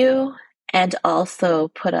with you and also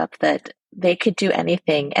put up that they could do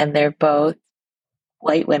anything, and they're both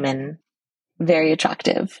white women, very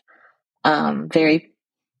attractive, very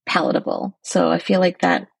palatable. So I feel like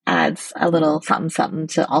that adds a little something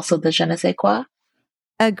to also the je ne sais quoi.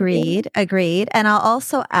 Agreed. And I'll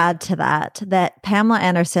also add to that Pamela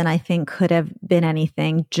Anderson, I think, could have been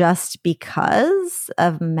anything just because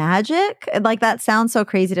of magic. Like, that sounds so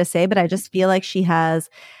crazy to say, but I just feel like she has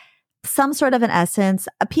some sort of an essence.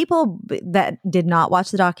 People that did not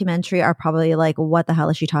watch the documentary are probably like, what the hell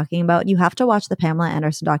is she talking about? You have to watch the Pamela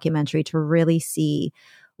Anderson documentary to really see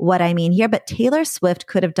what I mean here. But Taylor Swift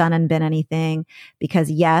could have done and been anything because,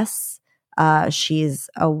 yes, she's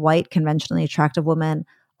a white, conventionally attractive woman.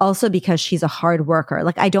 Also because she's a hard worker.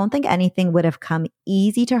 Like, I don't think anything would have come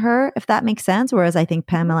easy to her, if that makes sense. Whereas I think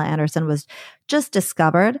Pamela Anderson was just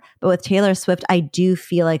discovered. But with Taylor Swift, I do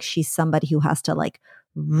feel like she's somebody who has to like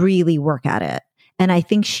really work at it. And I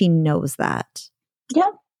think she knows that. Yeah.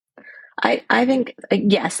 I think,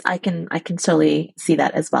 yes, I can totally see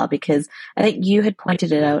that as well, because I think you had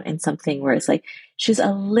pointed it out in something where it's like, she's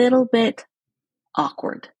a little bit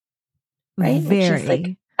awkward, right? Very. Like, she's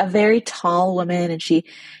like a very tall woman, and she,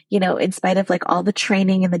 in spite of like all the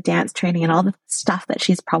training and the dance training and all the stuff that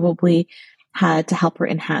she's probably had to help her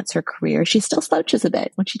enhance her career, she still slouches a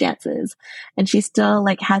bit when she dances, and she still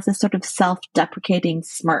like has this sort of self-deprecating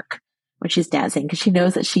smirk when she's dancing, because she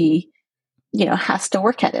knows that she has to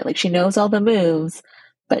work at it. Like, she knows all the moves,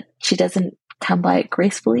 but she doesn't come by it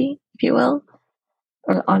gracefully, if you will,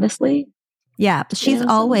 or honestly. Yeah, she's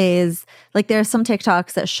always like, there are some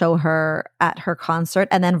TikToks that show her at her concert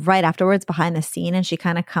and then right afterwards behind the scene, and she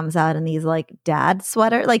kind of comes out in these like dad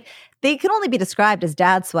sweater. Like, they can only be described as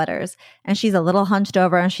dad sweaters. And she's a little hunched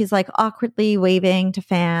over and she's like awkwardly waving to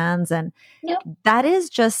fans. And that is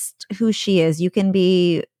just who she is. You can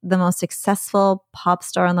be the most successful pop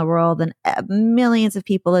star in the world and millions of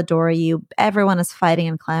people adore you. Everyone is fighting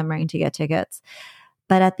and clamoring to get tickets.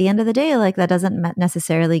 But at the end of the day, like, that doesn't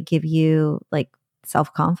necessarily give you like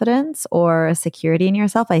self-confidence or security in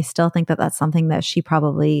yourself. I still think that that's something that she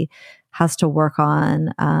probably has to work on.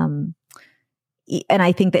 And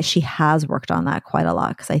I think that she has worked on that quite a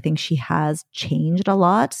lot, because I think she has changed a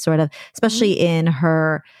lot, sort of, especially in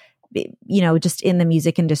her, just in the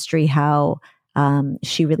music industry, how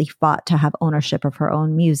she really fought to have ownership of her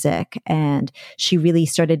own music, and she really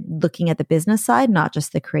started looking at the business side, not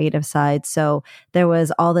just the creative side. So there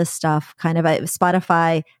was all this stuff kind of,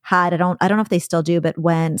 Spotify had, I don't know if they still do, but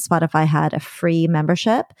when Spotify had a free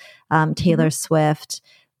membership, Taylor Swift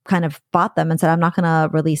kind of bought them and said, I'm not going to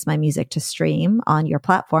release my music to stream on your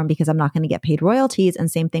platform because I'm not going to get paid royalties. And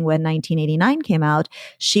same thing when 1989 came out,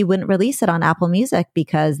 she wouldn't release it on Apple Music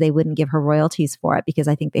because they wouldn't give her royalties for it, because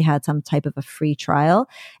I think they had some type of a free trial.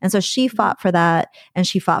 And so she fought for that, and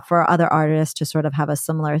she fought for other artists to sort of have a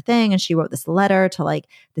similar thing. And she wrote this letter to like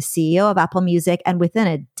the CEO of Apple Music, and within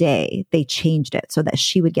a day they changed it so that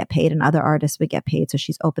she would get paid and other artists would get paid. So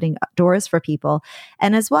she's opening doors for people.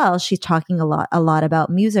 And as well, she's talking a lot about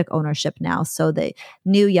music ownership now. So the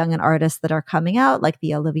new young and artists that are coming out, like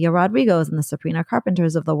the Olivia Rodrigos and the Sabrina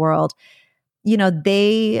Carpenters of the world,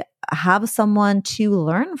 they have someone to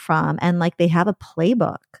learn from, and like they have a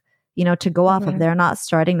playbook, to go off of. They're not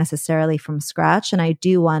starting necessarily from scratch. And I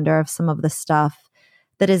do wonder if some of the stuff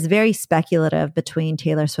that is very speculative between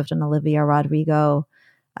Taylor Swift and Olivia Rodrigo,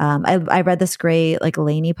 I read this great like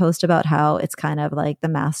Lainey post about how it's kind of like the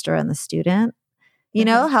master and the student.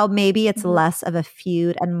 How maybe it's less of a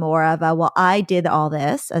feud and more of a, well, I did all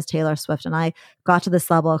this as Taylor Swift and I got to this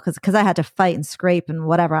level because I had to fight and scrape and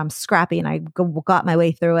whatever. I'm scrappy and I got my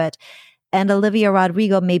way through it. And Olivia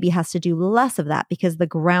Rodrigo maybe has to do less of that because the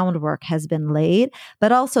groundwork has been laid,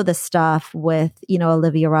 but also the stuff with,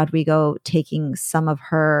 Olivia Rodrigo taking some of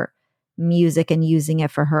her music and using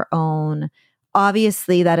it for her own.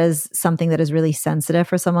 Obviously, that is something that is really sensitive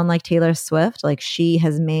for someone like Taylor Swift. Like, she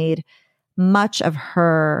has made much of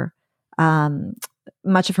her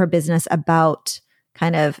business about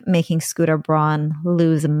kind of making Scooter Braun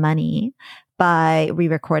lose money by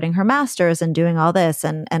re-recording her masters and doing all this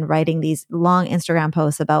and writing these long Instagram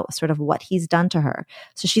posts about sort of what he's done to her.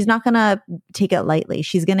 So she's not going to take it lightly.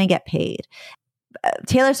 She's going to get paid.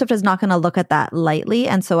 Taylor Swift is not going to look at that lightly.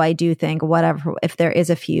 And so I do think if there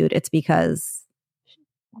is a feud, it's because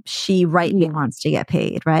she rightly wants to get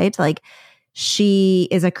paid, right? Like, she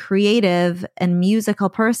is a creative and musical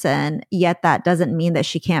person, yet that doesn't mean that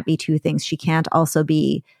she can't be two things. She can't also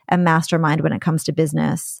be a mastermind when it comes to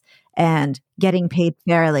business and getting paid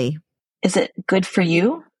fairly. Is it good for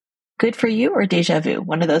you? Good for you or deja vu?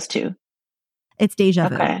 One of those two. It's deja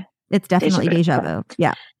vu. Okay. It's definitely deja vu.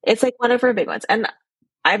 Yeah. It's like one of her big ones. And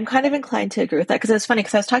I'm kind of inclined to agree with that because it's funny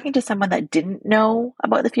because I was talking to someone that didn't know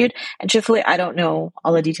about the feud. And truthfully, I don't know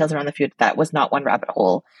all the details around the feud. That was not one rabbit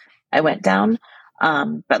hole I went down.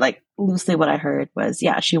 But like loosely what I heard was,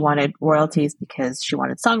 yeah, she wanted royalties because she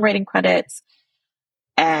wanted songwriting credits.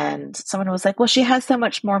 And someone was like, well, she has so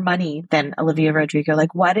much more money than Olivia Rodrigo.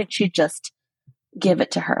 Like, why didn't you just give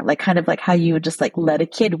it to her? Like, kind of like how you would just like let a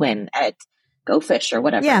kid win at Go Fish or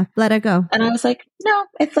whatever. Yeah, let it go. And I was like, no,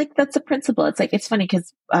 it's like, that's a principle. It's like, it's funny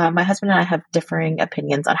because my husband and I have differing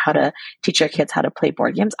opinions on how to teach our kids how to play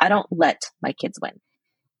board games. I don't let my kids win.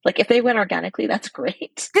 Like, if they win organically, that's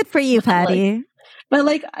great. Good for you, Patty. But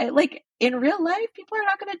in real life, people are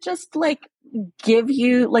not going to just like give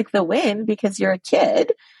you like the win because you're a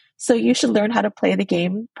kid. So you should learn how to play the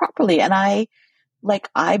game properly. And I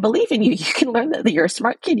believe in you. You can learn that you're a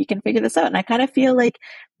smart kid. You can figure this out. And I kind of feel like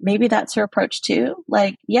maybe that's her approach too.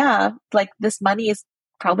 Like, yeah, like this money is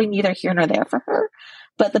probably neither here nor there for her.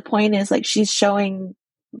 But the point is like, she's showing,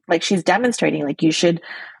 like she's demonstrating, like you should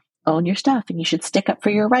own your stuff and you should stick up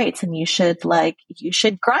for your rights and you should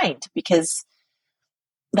grind because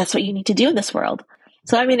that's what you need to do in this world.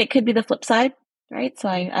 So, I mean, it could be the flip side, right? So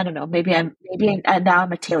I don't know, now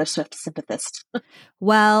I'm a Taylor Swift sympathist.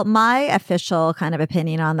 Well, my official kind of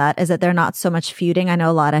opinion on that is that they're not so much feuding. I know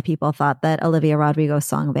a lot of people thought that Olivia Rodrigo's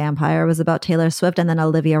song Vampire was about Taylor Swift. And then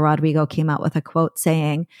Olivia Rodrigo came out with a quote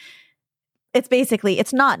saying,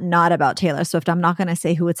 it's not about Taylor Swift. I'm not going to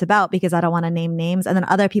say who it's about because I don't want to name names. And then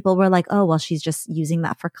other people were like, oh, well, she's just using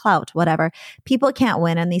that for clout, whatever. People can't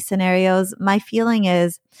win in these scenarios. My feeling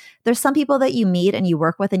is there's some people that you meet and you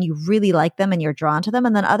work with and you really like them and you're drawn to them.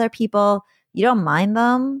 And then other people, you don't mind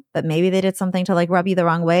them, but maybe they did something to like rub you the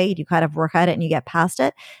wrong way. You kind of work at it and you get past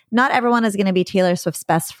it. Not everyone is going to be Taylor Swift's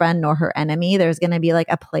best friend nor her enemy. There's going to be like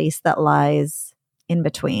a place that lies in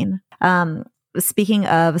between. Speaking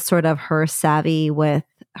of sort of her savvy with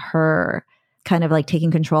her kind of like taking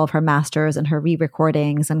control of her masters and her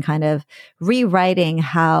re-recordings and kind of rewriting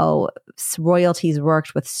how royalties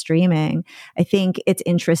worked with streaming, I think it's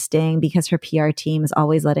interesting because her PR team is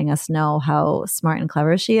always letting us know how smart and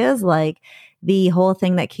clever she is. Like the whole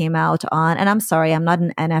thing that came out on, and I'm sorry, I'm not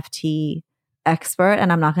an NFT expert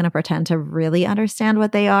and I'm not going to pretend to really understand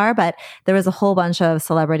what they are, but there was a whole bunch of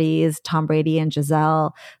celebrities, Tom Brady and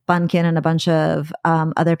Giselle Bunkin and a bunch of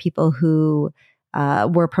other people who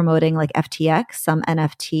were promoting like FTX, some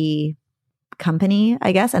NFT company,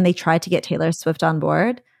 I guess, and they tried to get Taylor Swift on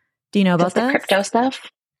board. Do you know about this? The crypto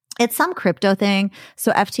stuff? It's some crypto thing.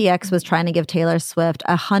 So FTX was trying to give Taylor Swift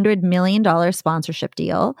 $100 million sponsorship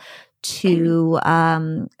deal to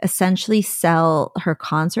essentially sell her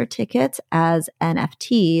concert tickets as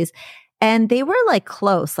NFTs. And they were like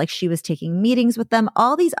close, like she was taking meetings with them.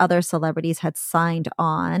 All these other celebrities had signed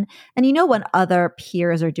on. And you know, when other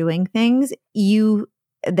peers are doing things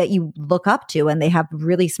that you look up to and they have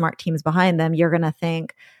really smart teams behind them, you're going to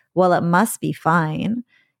think, well, it must be fine.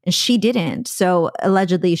 And she didn't. So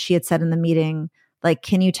allegedly she had said in the meeting, like,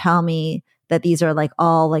 can you tell me that these are like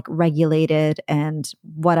all like regulated and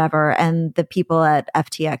whatever. And the people at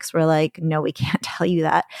FTX were like, no, we can't tell you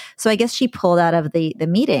that. So I guess she pulled out of the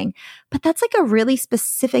meeting. But that's like a really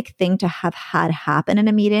specific thing to have had happen in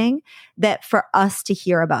a meeting that for us to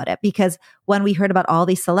hear about it. Because when we heard about all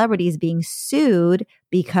these celebrities being sued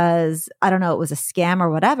because, I don't know, it was a scam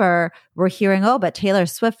or whatever, we're hearing, oh, but Taylor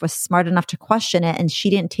Swift was smart enough to question it and she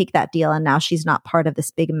didn't take that deal and now she's not part of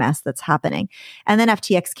this big mess that's happening. And then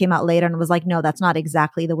FTX came out later and was like, no, that's not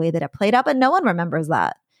exactly the way that it played out. But no one remembers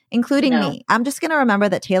that, including me. I'm just going to remember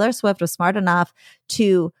that Taylor Swift was smart enough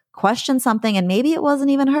to questioned something, and maybe it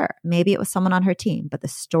wasn't even her. Maybe it was someone on her team. But the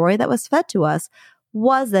story that was fed to us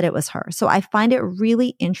was that it was her. So I find it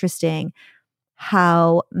really interesting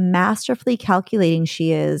how masterfully calculating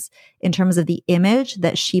she is in terms of the image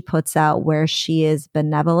that she puts out, where she is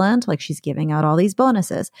benevolent, like she's giving out all these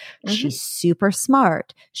bonuses. Mm-hmm. She's super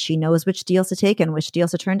smart. She knows which deals to take and which deals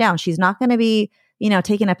to turn down. She's not going to be,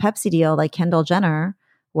 taking a Pepsi deal like Kendall Jenner,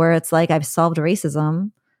 where it's like, I've solved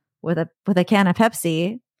racism with a can of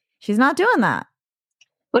Pepsi. She's not doing that.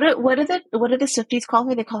 What do the Swifties call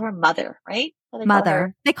her? They call her Mother, right?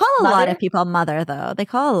 Mother. They call a lot of people Mother, though. They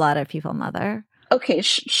call a lot of people Mother. Okay,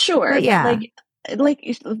 sure. But yeah.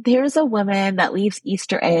 Like there's a woman that leaves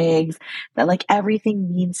Easter eggs, that like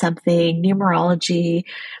everything means something, numerology.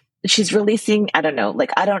 She's releasing, I don't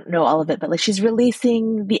know all of it, but like she's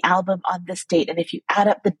releasing the album on this date. And if you add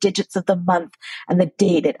up the digits of the month and the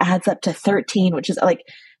date, it adds up to 13, which is like,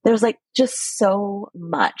 there's like just so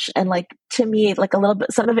much. And like, to me, like a little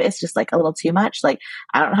bit, some of it is just like a little too much. Like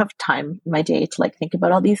I don't have time in my day to like think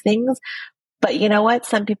about all these things. But you know what?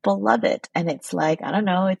 Some people love it. And it's like, I don't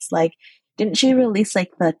know. It's like, didn't she release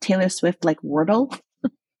like the Taylor Swift like Wordle?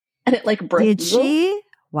 And it like broke. Did she?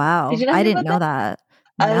 Wow. I didn't know that.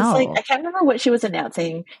 I was like, I can't remember what she was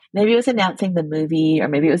announcing. Maybe it was announcing the movie, or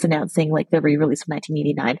maybe it was announcing like the re-release of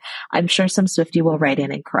 1989. I'm sure some Swiftie will write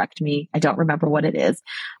in and correct me. I don't remember what it is.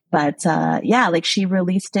 But yeah, like she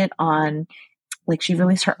released it on, like she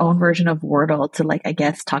released her own version of Wordle to like, I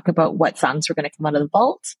guess, talk about what songs were going to come out of the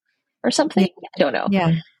vault or something. I don't know.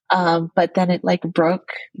 Yeah. But then it like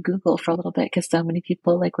broke Google for a little bit because so many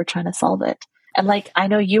people like were trying to solve it. And like, I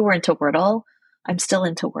know you were into Wordle. I'm still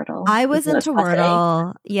into Wordle. I was into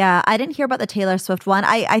Wordle. Yeah. I didn't hear about the Taylor Swift one.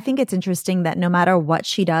 I think it's interesting that no matter what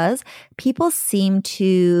she does, people seem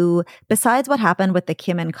to, besides what happened with the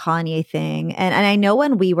Kim and Kanye thing, and I know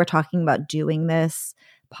when we were talking about doing this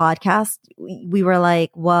podcast, we were like,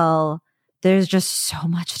 well, there's just so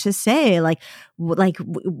much to say. Like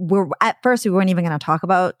we're at first, we weren't even going to talk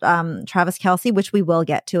about Travis Kelce, which we will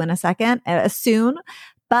get to in a second, soon.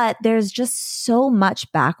 But there's just so much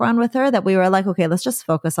background with her that we were like, okay, let's just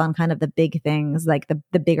focus on kind of the big things, like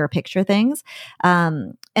the bigger picture things.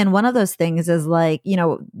 And one of those things is like,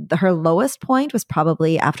 her lowest point was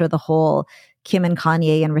probably after the whole Kim and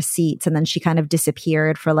Kanye and Receipts. And then she kind of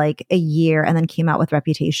disappeared for like a year and then came out with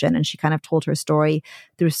Reputation. And she kind of told her story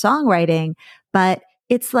through songwriting. But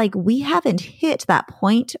it's like we haven't hit that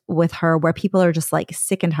point with her where people are just like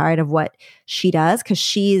sick and tired of what she does, because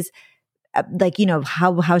she's like,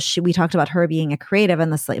 how we talked about her being a creative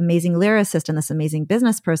and this like amazing lyricist and this amazing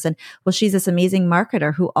business person. Well, she's this amazing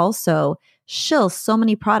marketer who also shills so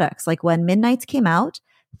many products. Like when Midnights came out,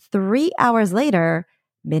 3 hours later,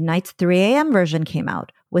 Midnight's 3 a.m. version came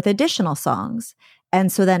out with additional songs. And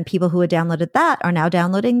so then people who had downloaded that are now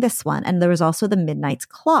downloading this one. And there was also the Midnight's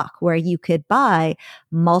Clock, where you could buy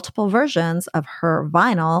multiple versions of her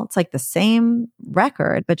vinyl. It's like the same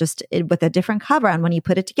record, but just with a different cover. And when you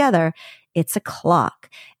put it together, it's a clock.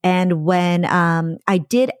 And when I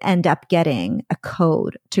did end up getting a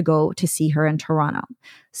code to go to see her in Toronto.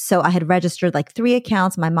 So I had registered like 3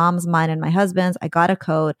 accounts, my mom's, mine, and my husband's. I got a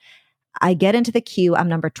code. I get into the queue. I'm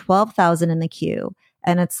number 12,000 in the queue.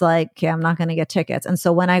 And it's like, okay, I'm not going to get tickets. And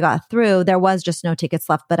so when I got through, there was just no tickets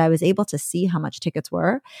left, but I was able to see how much tickets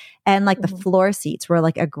were. And like the floor seats were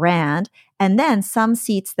like $1,000. And then some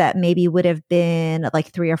seats that maybe would have been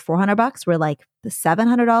like $300 or $400 were like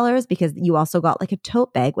 $700, because you also got like a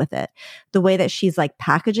tote bag with it. The way that she's like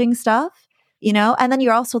packaging stuff, and then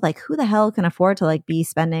you're also like, who the hell can afford to like be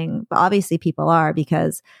spending? But obviously people are,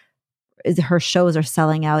 because her shows are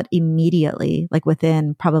selling out immediately, like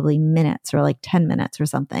within probably minutes or like 10 minutes or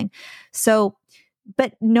something. So,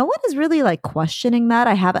 but no one is really like questioning that.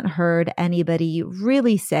 I haven't heard anybody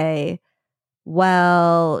really say,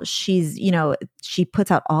 well, she's, she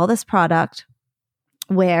puts out all this product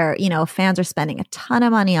where, fans are spending a ton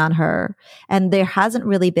of money on her, and there hasn't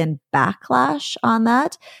really been backlash on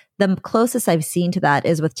that. The closest I've seen to that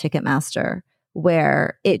is with Ticketmaster,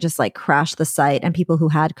 where it just like crashed the site and people who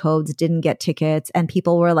had codes didn't get tickets, and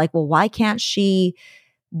people were like, well, why can't she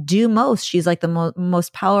do most? She's like the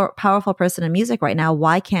most powerful person in music right now.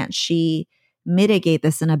 Why can't she mitigate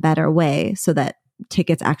this in a better way so that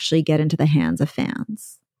tickets actually get into the hands of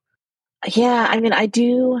fans? Yeah, I mean, I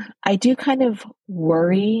do kind of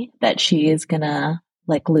worry that she is gonna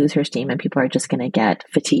like lose her steam and people are just gonna get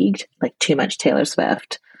fatigued, like too much Taylor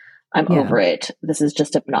Swift. I'm over it. This is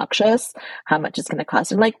just obnoxious. How much it's going to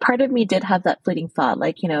cost? And like, part of me did have that fleeting thought,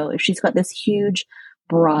 like, if she's got this huge,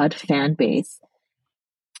 broad fan base,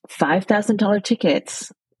 $5,000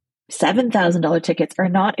 tickets $7,000 tickets are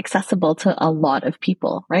not accessible to a lot of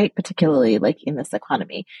people, right? Particularly like in this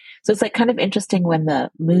economy. So it's like kind of interesting when the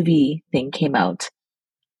movie thing came out.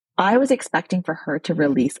 I was expecting for her to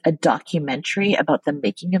release a documentary about the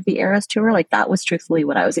making of the Eras Tour. Like that was truthfully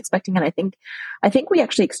what I was expecting. And I think we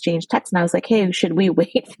actually exchanged texts and I was like, hey, should we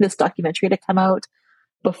wait for this documentary to come out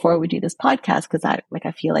before we do this podcast? Cause I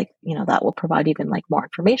feel like, that will provide even like more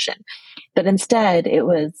information. But instead it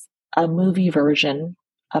was a movie version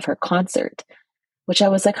of her concert, which I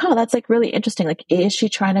was like, oh, that's like really interesting. Like, is she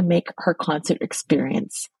trying to make her concert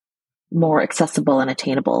experience more accessible and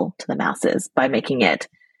attainable to the masses by making it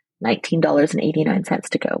 $19.89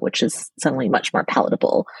 to go, which is suddenly much more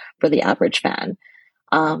palatable for the average fan?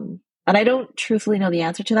 And I don't truthfully know the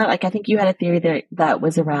answer to that. Like, I think you had a theory there that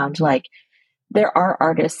was around like, there are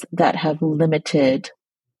artists that have limited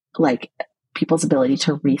like people's ability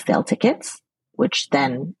to resell tickets, which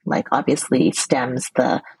then like obviously stems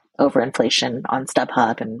the overinflation on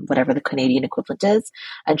StubHub and whatever the Canadian equivalent is.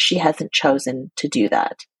 And she hasn't chosen to do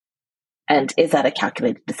that. And is that a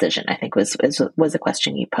calculated decision? I think was a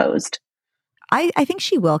question you posed. I think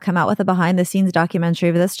she will come out with a behind the scenes documentary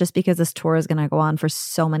of this just because this tour is going to go on for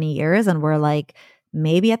so many years. And we're like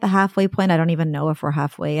maybe at the halfway point. I don't even know if we're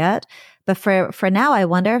halfway yet. But for now, I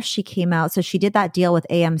wonder if she came out. So she did that deal with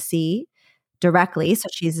AMC directly. So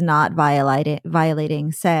she's not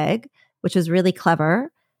violating SAG, which is really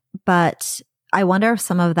clever. But I wonder if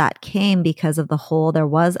some of that came because of there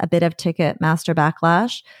was a bit of Ticketmaster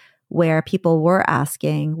backlash where people were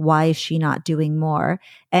asking, why is she not doing more?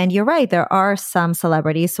 And you're right, there are some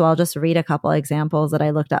celebrities. So I'll just read a couple of examples that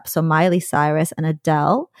I looked up. So Miley Cyrus and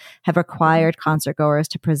Adele have required concert goers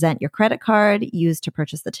to present your credit card used to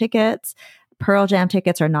purchase the tickets. Pearl Jam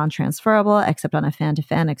tickets are non-transferable except on a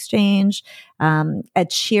fan-to-fan exchange.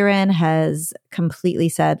 Ed Sheeran has completely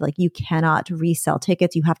said, like, you cannot resell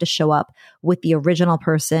tickets. You have to show up with the original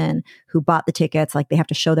person who bought the tickets. Like, they have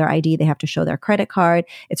to show their ID. They have to show their credit card.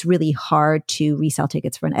 It's really hard to resell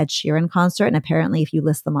tickets for an Ed Sheeran concert. And apparently, if you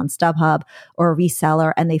list them on StubHub or a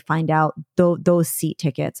reseller and they find out those seat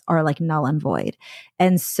tickets are like null and void.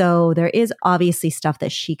 And so there is obviously stuff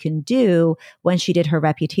that she can do. When she did her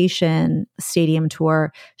Reputation stadium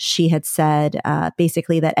tour, she had said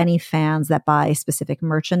basically that any fans that buy specific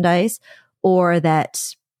merchandise or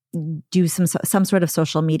that do some sort of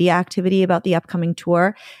social media activity about the upcoming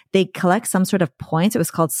tour, they collect some sort of points. It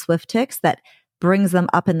was called SwiftTix that brings them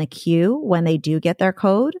up in the queue when they do get their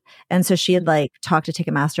code. And so she had like talked to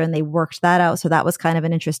Ticketmaster and they worked that out. So that was kind of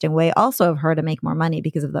an interesting way also of her to make more money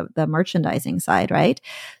because of the merchandising side, right?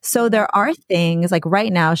 So there are things like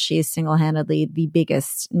right now she's single-handedly the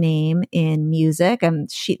biggest name in music,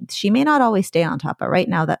 and she may not always stay on top, but right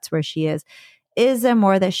now that's where she is. Is there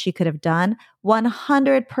more that she could have done?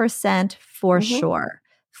 100% for sure.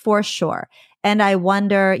 For sure. And I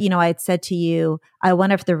wonder, I had said to you, I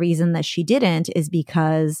wonder if the reason that she didn't is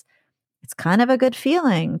because it's kind of a good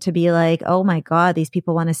feeling to be like, oh my God, these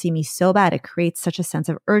people want to see me so bad. It creates such a sense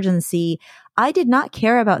of urgency. I did not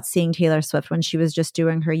care about seeing Taylor Swift when she was just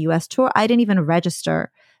doing her US tour. I didn't even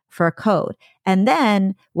register for a code. And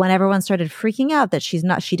then when everyone started freaking out that she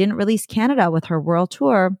didn't release Canada with her world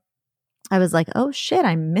tour, I was like, oh shit,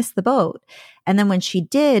 I missed the boat. And then when she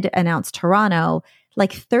did announce Toronto,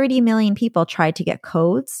 like 30 million people tried to get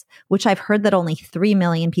codes, which I've heard that only 3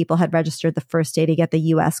 million people had registered the first day to get the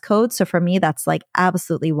US code. So for me, that's like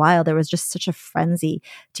absolutely wild. There was just such a frenzy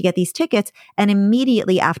to get these tickets. And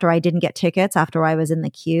immediately after I didn't get tickets, after I was in the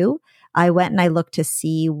queue, I went and I looked to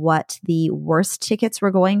see what the worst tickets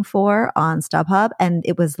were going for on StubHub. And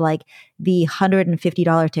it was like the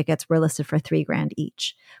 $150 tickets were listed for $3,000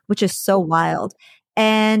 each, which is so wild.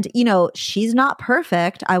 And, she's not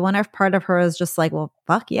perfect. I wonder if part of her is just like, well,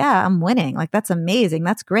 fuck yeah, I'm winning. Like, that's amazing.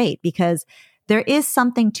 That's great because there is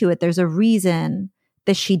something to it. There's a reason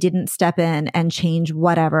that she didn't step in and change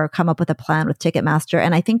whatever, come up with a plan with Ticketmaster.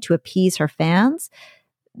 And I think to appease her fans,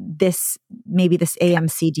 this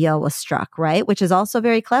AMC deal was struck, right? Which is also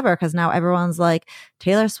very clever because now everyone's like,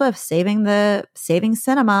 Taylor Swift saving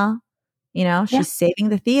cinema, she's saving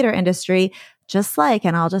the theater industry. Just like,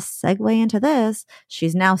 and I'll just segue into this,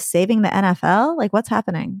 she's now saving the NFL. Like, what's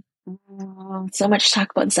happening? So much to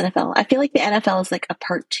talk about in the NFL. I feel like the NFL is like a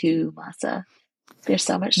part two, Masa. There's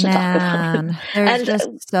so much to talk about. There's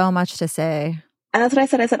just so much to say. And that's what I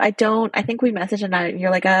said. I said, I think we messaged and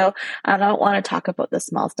you're like, oh, I don't want to talk about the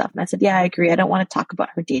small stuff. And I said, yeah, I agree. I don't want to talk about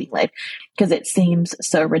her dating life because it seems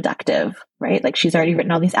so reductive, right? Like she's already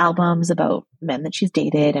written all these albums about men that she's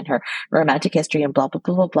dated and her romantic history and blah, blah,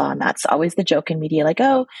 blah, blah, blah. And that's always the joke in media. Like,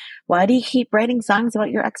 oh, why do you keep writing songs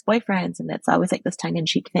about your ex-boyfriends? And it's always like this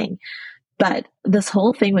tongue-in-cheek thing. But this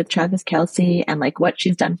whole thing with Travis Kelce and like what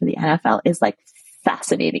she's done for the NFL is like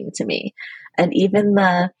fascinating to me. And even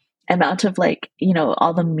the amount of like, you know,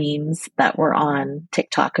 all the memes that were on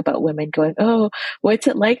TikTok about women going, "Oh, what's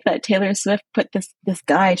it like that Taylor Swift put this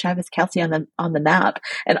guy, Travis Kelce, on the map?"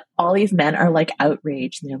 And all these men are like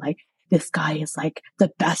outraged, and they're like, "This guy is like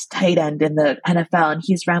the best tight end in the NFL, and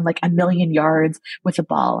he's ran like 1,000,000 yards with a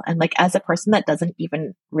ball." And like, as a person that doesn't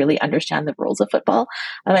even really understand the rules of football,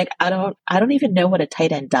 I'm like, I don't even know what a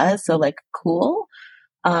tight end does. So like, cool.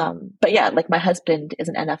 But yeah, like my husband is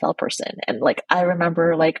an NFL person. And like, I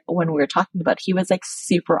remember like when we were talking about it, he was like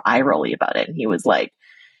super eye rolly about it. And he was like,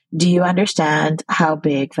 "Do you understand how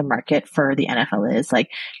big the market for the NFL is? Like,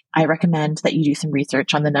 I recommend that you do some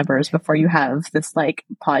research on the numbers before you have this like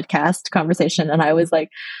podcast conversation." And I was like,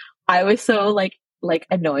 I was so like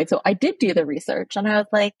annoyed. So I did do the research and I was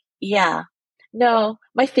like, yeah, no,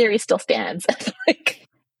 my theory still stands. Like,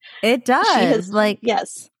 it does. Like,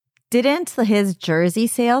 yes. Didn't his jersey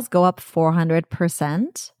sales go up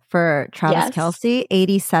 400% for Travis Kelce?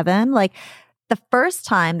 87. Like, the first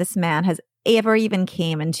time this man has ever even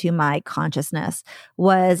came into my consciousness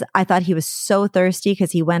was I thought he was so thirsty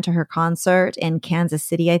because he went to her concert in Kansas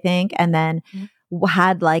City, I think, and then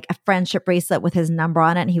had like a friendship bracelet with his number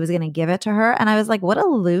on it, and he was going to give it to her. And I was like, what a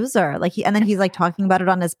loser. Like, and then he's like talking about it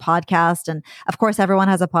on his podcast. And of course, everyone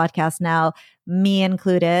has a podcast now, me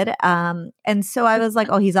included. And so I was like,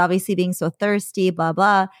 oh, he's obviously being so thirsty, blah,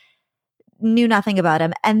 blah. Knew nothing about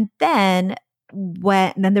him. And then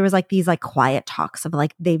there was like these like quiet talks of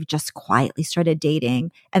like they've just quietly started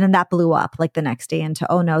dating, and then that blew up like the next day into,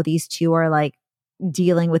 oh no, these two are like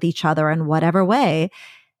dealing with each other in whatever way.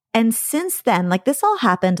 And since then, like this all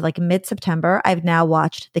happened like mid-September, I've now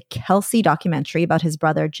watched the Kelce documentary about his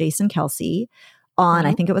brother Jason Kelce on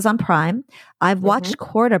I think it was on Prime. I've watched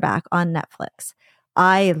Quarterback on Netflix.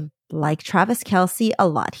 I like Travis Kelce a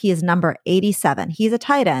lot. He is number 87. He's a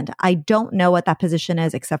tight end. I don't know what that position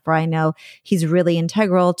is, except for I know he's really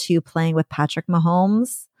integral to playing with Patrick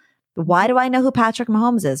Mahomes. Why do I know who Patrick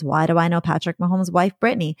Mahomes is? Why do I know Patrick Mahomes' wife,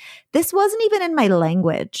 Brittany? This wasn't even in my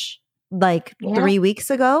language like 3 weeks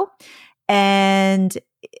ago. And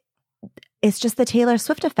it's just the Taylor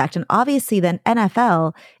Swift effect. And obviously then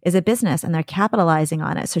NFL is a business and they're capitalizing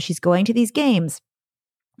on it. So she's going to these games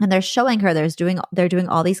and they're showing her they're doing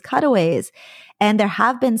all these cutaways. And there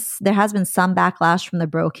has been some backlash from the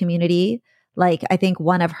bro community. Like I think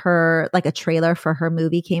one of her, like a trailer for her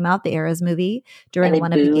movie came out, the Eras movie, during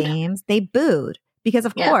one of the games. They booed because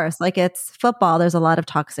of course, like it's football. There's a lot of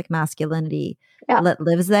toxic masculinity that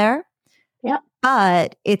lives there. Yeah.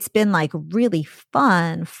 But it's been like really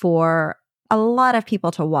fun for a lot of people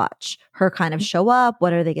to watch her kind of show up.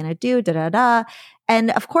 What are they going to do? Da, da, da. And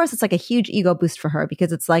of course, it's like a huge ego boost for her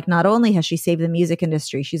because it's like, not only has she saved the music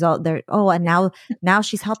industry, she's all there. Oh, and now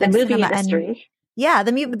she's helping the movie industry. And,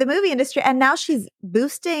 the movie industry. And now she's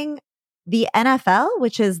boosting the NFL,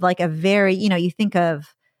 which is like a very, you think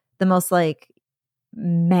of the most like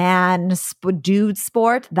dude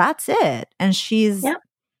sport. That's it. And she's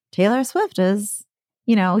Taylor Swift is,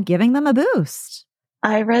 giving them a boost.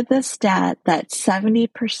 I read the stat that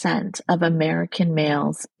 70% of American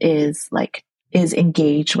males is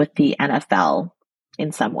engaged with the NFL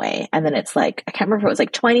in some way. And then it's like, I can't remember if it was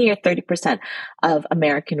like 20 or 30% of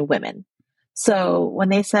American women. So when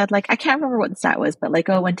they said like, I can't remember what the stat was, but like,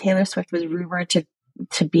 oh, when Taylor Swift was rumored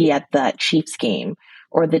to be at the Chiefs game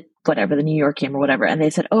or the New York game or whatever. And they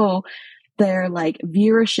said, oh, their like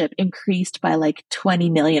viewership increased by like 20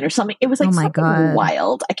 million or something. It was like something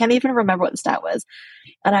wild. I can't even remember what the stat was.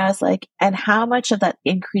 And I was like, and how much of that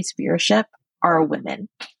increased viewership are women?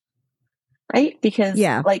 Right? Because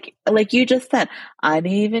like you just said, I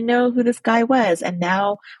didn't even know who this guy was. And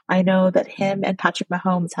now I know that him and Patrick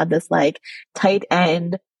Mahomes had this like tight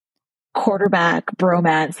end quarterback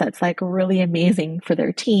bromance that's like really amazing for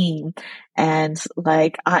their team. And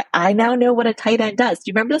like, I now know what a tight end does. Do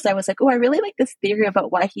you remember this? I was like, oh, I really like this theory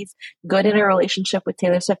about why he's good in a relationship with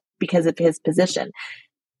Taylor Swift because of his position.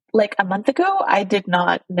 Like a month ago, I did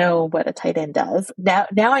not know what a tight end does. Now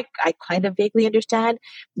I kind of vaguely understand.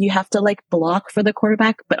 You have to like block for the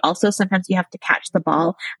quarterback, but also sometimes you have to catch the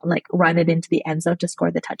ball and like run it into the end zone to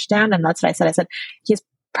score the touchdown. And that's what I said. I said, he's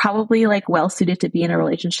probably like well suited to be in a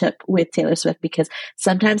relationship with Taylor Swift because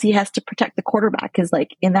sometimes he has to protect the quarterback because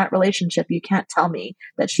like in that relationship, you can't tell me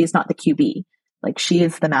that she's not the QB. Like she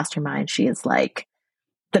is the mastermind. She is like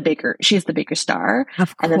she's the bigger star.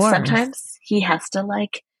 Of course. And then sometimes he has to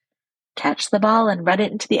like catch the ball and run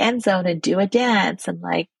it into the end zone and do a dance and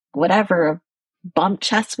like whatever, bump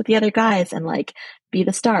chests with the other guys and like be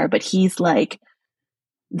the star. But he's like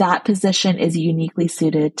that position is uniquely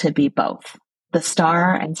suited to be both the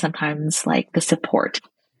star and sometimes like the support.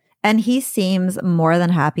 And he seems more than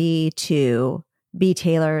happy to be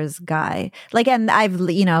Taylor's guy. Like, and I've,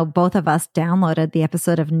 both of us downloaded the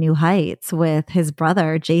episode of New Heights with his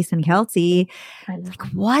brother, Jason Kelce.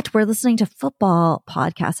 Like, what? We're listening to football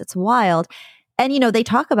podcasts. It's wild. And, they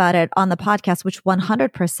talk about it on the podcast, which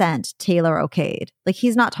 100% Taylor okayed. Like,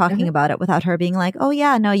 he's not talking about it without her being like, oh,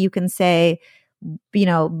 yeah, no, you can say,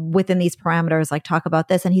 within these parameters, like talk about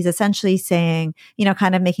this. And he's essentially saying,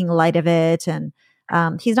 kind of making light of it. And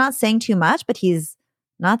he's not saying too much, but he's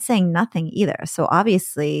not saying nothing either. So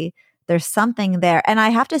obviously there's something there. And I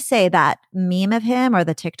have to say that meme of him or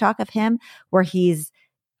the TikTok of him where he's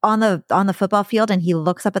on the football field and he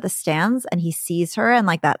looks up at the stands and he sees her and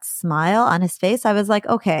like that smile on his face, I was like,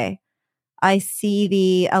 okay, I see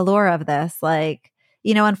the allure of this. Like,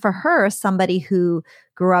 and for her, somebody who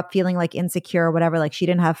grew up feeling like insecure or whatever, like she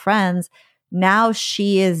didn't have friends, now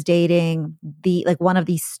she is dating one of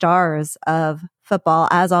these stars of football,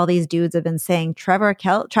 as all these dudes have been saying. Travis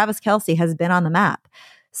Kelce has been on the map.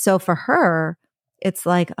 So for her, it's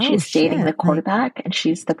like, oh, she's dating the quarterback and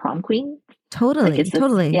she's the prom queen. Totally.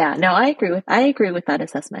 Totally. Yeah, no, I agree with that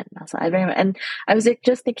assessment. Also, and I was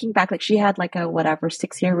just thinking back, like she had like a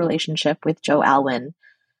 6-year relationship with Joe Alwyn,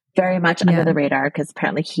 very much under the radar because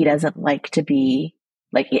apparently he doesn't like to be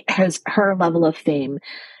like her level of fame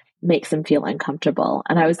makes him feel uncomfortable.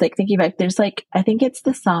 And I was like thinking back, there's like, I think it's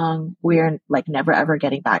the song We're like Never Ever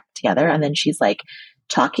Getting Back Together. And then she's like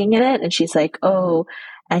talking in it and she's like, oh,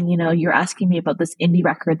 and you're asking me about this indie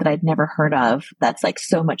record that I'd never heard of. That's like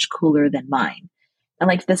so much cooler than mine. And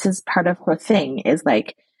like, this is part of her thing is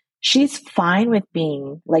like, she's fine with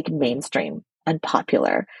being like mainstream and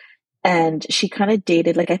popular. And she kind of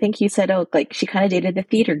dated, like, I think you said, like she kind of dated the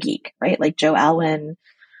theater geek, right? Like Joe Alwyn,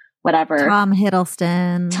 whatever. Tom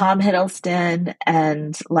Hiddleston.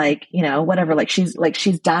 And like, whatever, like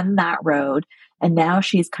she's done that road and now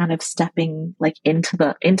she's kind of stepping like into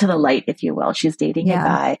the light, if you will. She's dating a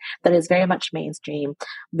guy that is very much mainstream,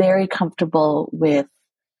 very comfortable with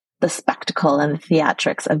the spectacle and the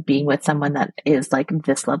theatrics of being with someone that is like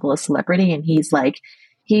this level of celebrity. And he's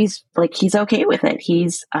okay with it.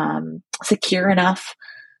 He's secure enough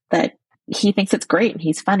that he thinks it's great and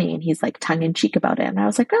he's funny and he's like tongue in cheek about it. And I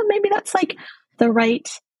was like, oh, maybe that's like the right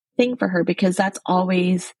thing for her because that's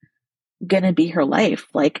always going to be her life.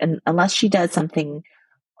 Like, and unless she does something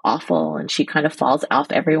awful and she kind of falls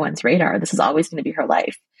off everyone's radar, this is always going to be her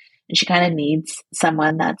life. And she kind of needs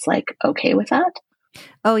someone that's like okay with that.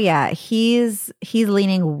 Oh yeah, he's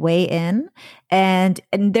leaning way in, and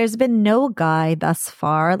there's been no guy thus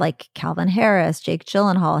far like Calvin Harris, Jake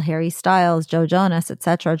Gyllenhaal, Harry Styles, Joe Jonas,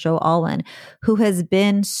 etc., Joe Alwyn, who has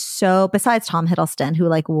been so, besides Tom Hiddleston, who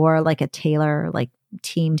like wore like a Taylor, like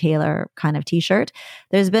Team Taylor kind of t-shirt.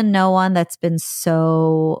 There's been no one that's been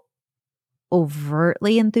so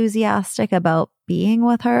overtly enthusiastic about being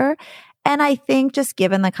with her, and I think just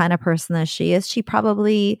given the kind of person that she is, she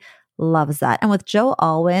probably loves that. And with Joe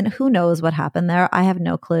Alwyn, who knows what happened there? I have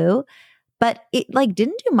no clue. But it like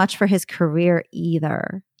didn't do much for his career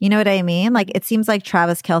either. You know what I mean? Like it seems like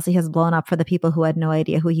Travis Kelce has blown up for the people who had no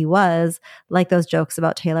idea who he was, like those jokes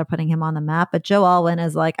about Taylor putting him on the map. But Joe Alwyn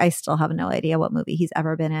is like, I still have no idea what movie he's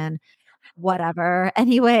ever been in. Whatever.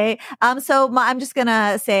 Anyway, I'm just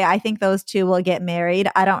gonna say I think those two will get married.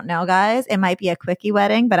 I don't know, guys. It might be a quickie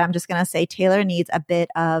wedding, but I'm just gonna say Taylor needs a bit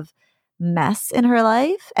of mess in her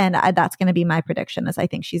life, and that's going to be my prediction. Is I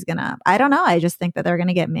think she's gonna, I don't know, I just think that they're going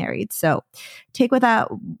to get married. So take with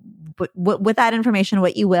that information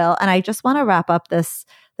what you will. And I just want to wrap up this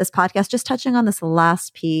podcast just touching on this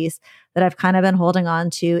last piece that I've kind of been holding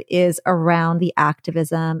on to is around the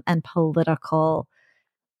activism and political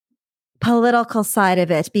side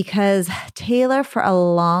of it, because Taylor for a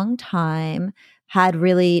long time had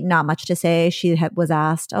really not much to say. She was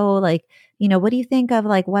asked, oh, like, what do you think of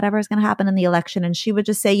like whatever's going to happen in the election? And she would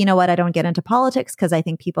just say, you know what, I don't get into politics because I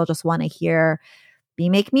think people just want to hear me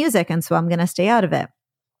make music. And so I'm going to stay out of it.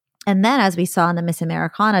 And then as we saw in the Miss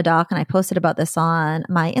Americana doc, and I posted about this on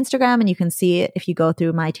my Instagram, and you can see it if you go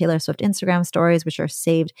through my Taylor Swift Instagram stories, which are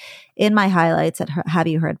saved in my highlights at Have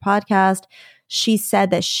You Heard podcast. She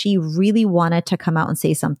said that she really wanted to come out and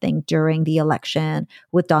say something during the election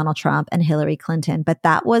with Donald Trump and Hillary Clinton. But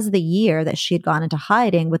that was the year that she had gone into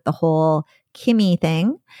hiding with the whole Kimmy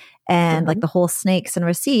thing and like the whole snakes and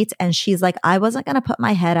receipts. And she's like, I wasn't going to put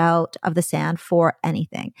my head out of the sand for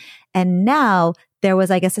anything. And now there was,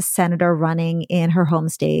 I guess, a senator running in her home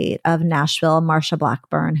state of Nashville, Marsha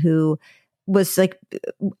Blackburn, who was like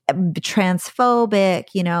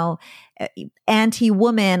transphobic,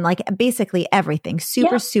 anti-woman, like basically everything,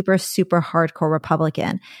 super hardcore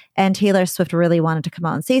Republican. And Taylor Swift really wanted to come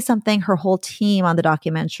out and say something. Her whole team on the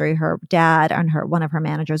documentary, her dad and one of her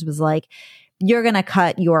managers was like, you're going to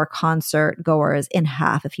cut your concert goers in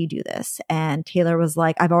half if you do this. And Taylor was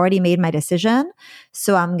like, I've already made my decision.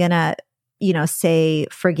 So I'm going to, say,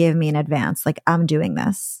 forgive me in advance. Like, I'm doing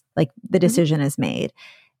this. Like, the decision is made.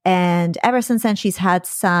 And ever since then, she's had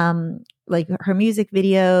some, like, her music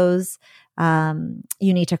videos,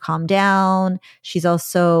 You Need to Calm Down. She's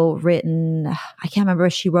also written, I can't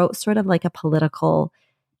remember, she wrote sort of like a political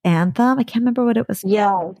anthem. I can't remember what it was.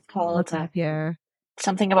 Yeah, it's called What's up here?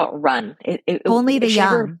 Something about Run. Only the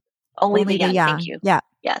Young. Only the Young. Thank you. Yeah.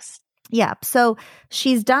 Yes. Yeah. So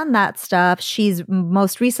she's done that stuff. She's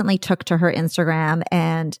most recently took to her Instagram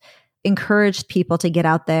and encouraged people to get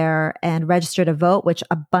out there and register to vote, which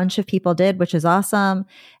a bunch of people did, which is awesome.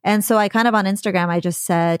 And so I kind of on Instagram, I just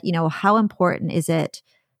said, how important is it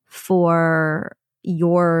for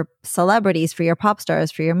your celebrities, for your pop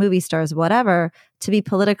stars, for your movie stars, whatever, to be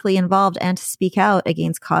politically involved and to speak out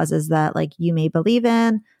against causes that like you may believe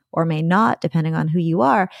in or may not, depending on who you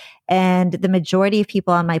are. And the majority of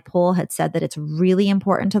people on my poll had said that it's really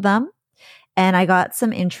important to them. And I got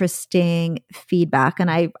some interesting feedback,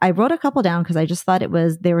 and I wrote a couple down because I just thought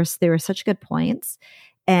they were such good points.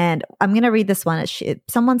 And I'm going to read this one.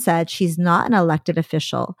 Someone said, she's not an elected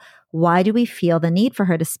official. Why do we feel the need for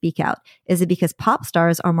her to speak out? Is it because pop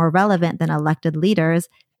stars are more relevant than elected leaders?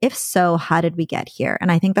 If so, how did we get here?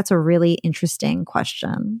 And I think that's a really interesting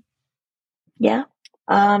question. Yeah.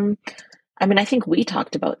 I think we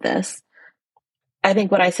talked about this. I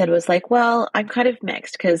think what I said was like, well, I'm kind of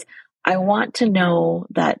mixed because I want to know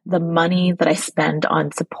that the money that I spend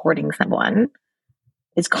on supporting someone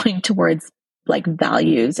is going towards like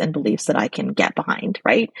values and beliefs that I can get behind,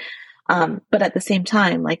 right? But at the same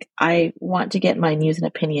time, like I want to get my news and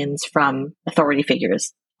opinions from authority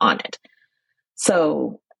figures on it.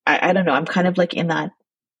 So I don't know. I'm kind of like in that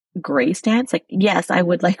gray stance. Like, yes, I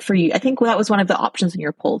would like for you. I think that was one of the options in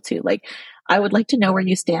your poll too. Like, I would like to know where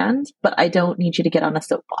you stand, but I don't need you to get on a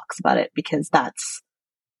soapbox about it because that's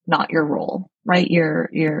not your role, right?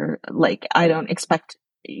 You're like, I don't expect,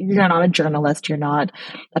 you're not a journalist. You're not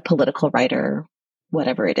a political writer,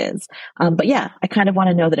 whatever it is. But yeah, I kind of want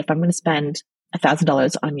to know that if I'm going to spend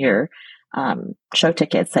 $1,000 on your show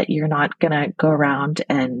tickets, that you're not going to go around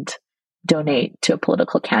and donate to a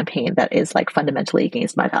political campaign that is like fundamentally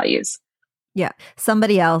against my values. Yeah.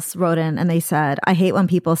 Somebody else wrote in and they said, I hate when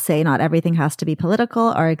people say not everything has to be political.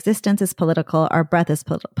 Our existence is political. Our breath is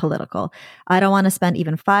political. I don't want to spend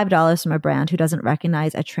even $5 from a brand who doesn't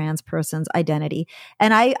recognize a trans person's identity.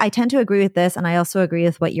 And I tend to agree with this. And I also agree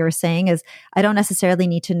with what you're saying is I don't necessarily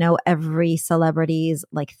need to know every celebrity's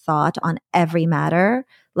like thought on every matter.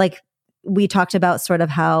 Like we talked about sort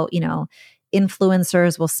of how,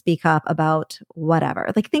 influencers will speak up about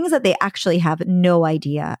whatever, like things that they actually have no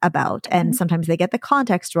idea about. And sometimes they get the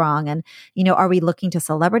context wrong. And, are we looking to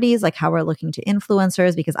celebrities like how we're looking to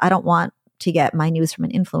influencers? Because I don't want to get my news from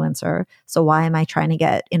an influencer. So why am I trying to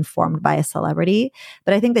get informed by a celebrity?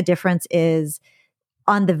 But I think the difference is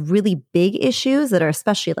on the really big issues that are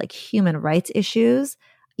especially like human rights issues.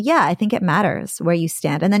 Yeah, I think it matters where you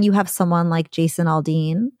stand. And then you have someone like Jason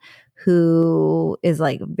Aldean, who is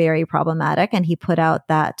like very problematic. And he put out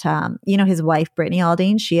that, his wife, Brittany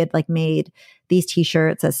Aldean, she had like made these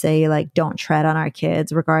t-shirts that say like, don't tread on our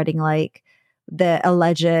kids regarding like the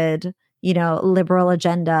alleged, liberal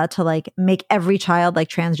agenda to like make every child like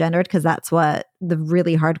transgendered. Cause that's what the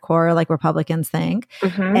really hardcore like Republicans think.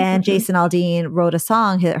 Jason Aldean wrote a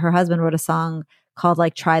song, her husband wrote a song called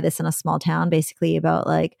like, Try This in a Small Town, basically about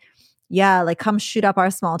like, yeah, like come shoot up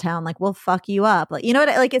our small town. Like we'll fuck you up. Like,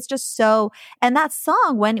 like it's just so, and that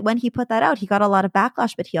song, when he put that out, he got a lot of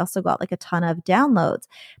backlash, but he also got like a ton of downloads.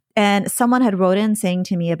 And someone had wrote in saying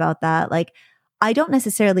to me about that, like, I don't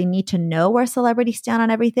necessarily need to know where celebrities stand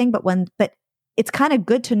on everything, but it's kind of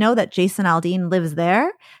good to know that Jason Aldean lives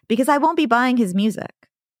there because I won't be buying his music.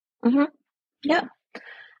 Yeah.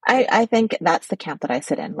 I think that's the camp that I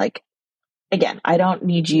sit in. Like, again, I don't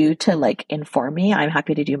need you to like inform me. I'm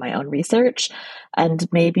happy to do my own research. And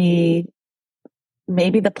maybe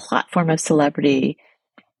the platform of celebrity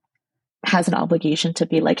has an obligation to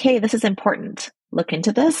be like, hey, this is important. Look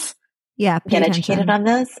into this. Yeah. Get educated on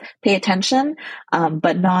this, pay attention,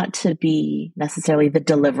 but not to be necessarily the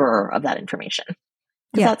deliverer of that information.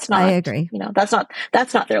 Yeah, that's not, I agree.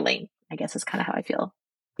 That's not their lane, I guess is kind of how I feel.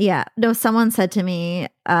 Yeah. No, someone said to me,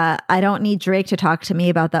 I don't need Drake to talk to me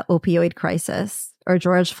about the opioid crisis or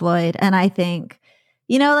George Floyd. And I think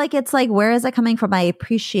You know, like, it's like, where is it coming from? I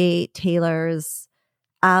appreciate Taylor's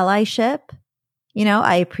allyship. You know,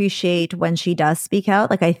 I appreciate when she does speak out.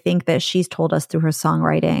 Like, I think that she's told us through her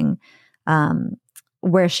songwriting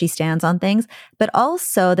where she stands on things. But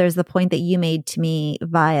also there's the point that you made to me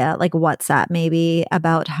via like WhatsApp, maybe,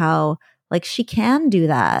 about how like she can do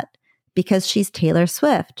that because she's Taylor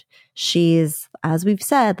Swift. She's, as we've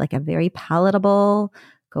said, like a very palatable,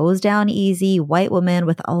 goes down easy white woman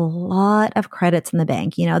with a lot of credits in the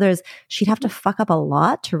bank. You know, she'd have to fuck up a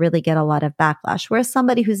lot to really get a lot of backlash. Whereas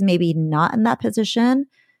somebody who's maybe not in that position,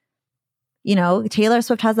 you know, Taylor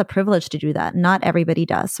Swift has the privilege to do that. Not everybody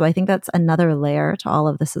does. So I think that's another layer to all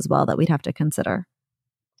of this as well that we'd have to consider.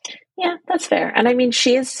 Yeah, that's fair. And I mean,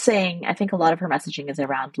 she is saying, I think a lot of her messaging is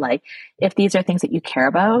around like, if these are things that you care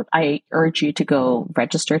about, I urge you to go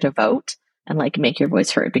register to vote and like make your voice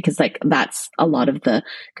heard, because like that's a lot of the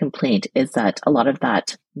complaint, is that a lot of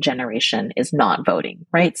that generation is not voting,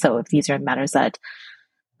 right? So if these are matters that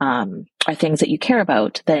are things that you care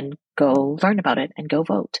about, then go learn about it and go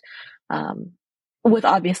vote. With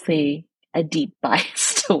obviously a deep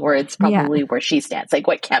bias towards probably where she stands, like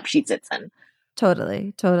what camp she sits in.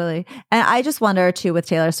 Totally. And I just wonder too with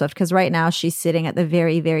Taylor Swift, because right now she's sitting at the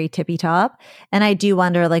very, very tippy top. And I do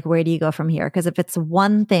wonder, like, where do you go from here? Because if it's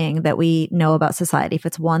one thing that we know about society, if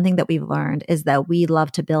it's one thing that we've learned, is that we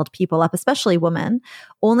love to build people up, especially women,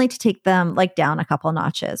 only to take them like down a couple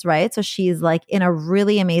notches, right? So she's like in a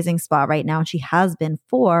really amazing spot right now. And she has been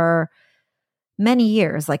for many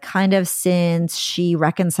years, like kind of since she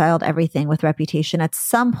reconciled everything with Reputation. At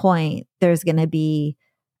some point, there's going to be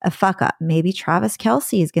a fuck up. Maybe Travis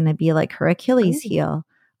Kelce is going to be like her Achilles heel.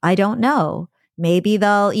 I don't know. Maybe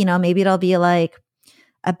they'll, you know, maybe it'll be like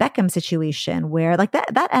a Beckham situation where like that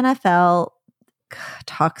NFL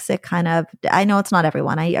toxic kind of, I know it's not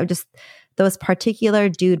everyone. I just, those particular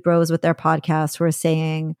dude bros with their podcasts who are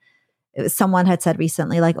saying, someone had said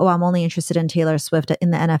recently, like, oh, I'm only interested in Taylor Swift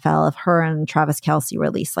in the NFL if her and Travis Kelce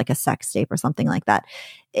release like a sex tape or something like that.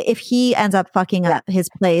 If he ends up fucking up his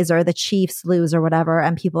plays or the Chiefs lose or whatever,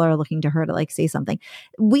 and people are looking to her to like say something,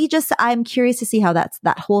 I'm curious to see how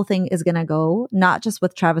that whole thing is going to go, not just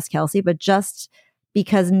with Travis Kelce, but just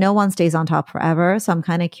because no one stays on top forever. So I'm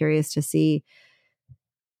kind of curious to see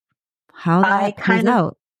how that plays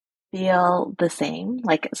out. Feel the same.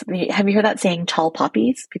 Like, have you heard that saying, tall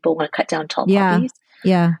poppies? People want to cut down tall poppies.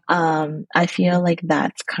 Yeah. I feel like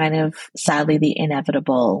that's kind of sadly the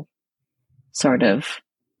inevitable sort of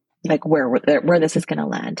like where this is going to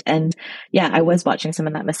land. And yeah, I was watching some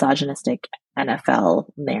of that misogynistic NFL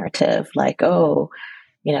narrative, like, oh,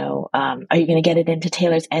 you know, are you going to get it into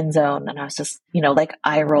Taylor's end zone? And I was just, you know, like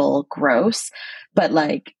eye roll, gross, but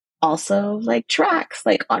like also like tracks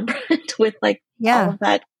like on brand with like all of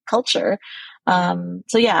that culture.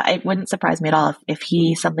 So yeah, it wouldn't surprise me at all if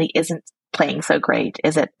he suddenly isn't playing so great.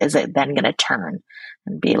 Is it then going to turn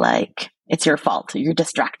and be like, it's your fault, you're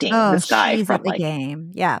distracting this guy she's from at the like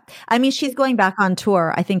game? Yeah, I mean, she's going back on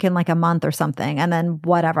tour, I think in like a month or something, and then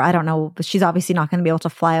whatever, I don't know, but she's obviously not going to be able to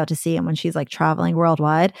fly out to see him when she's like traveling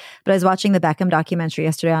worldwide. But I was watching the Beckham documentary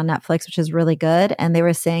yesterday on Netflix, which is really good, and they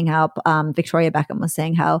were saying how Victoria Beckham was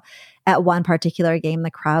saying how at one particular game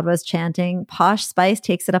the crowd was chanting, Posh Spice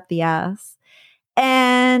takes it up the ass.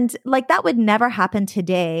 And like that would never happen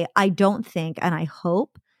today, I don't think, and I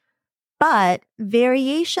hope. But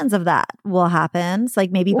variations of that will happen. It's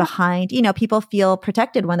like maybe behind, you know, people feel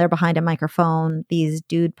protected when they're behind a microphone, these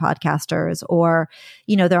dude podcasters, or,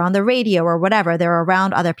 you know, they're on the radio or whatever. They're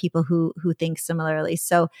around other people who think similarly.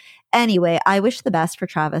 So anyway, I wish the best for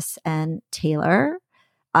Travis and Taylor.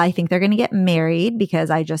 I think they're going to get married because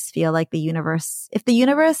I just feel like the universe, if the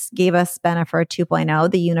universe gave us Bennifer 2.0,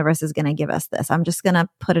 the universe is going to give us this. I'm just going to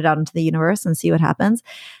put it out into the universe and see what happens.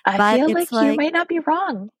 I feel like you might not be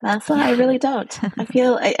wrong. That's why I really don't. I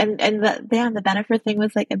feel, and the Bennifer thing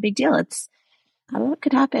was like a big deal. It's, I don't know what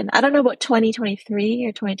could happen. I don't know about 2023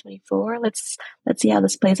 or 2024. Let's see how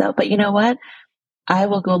this plays out. But you know what? I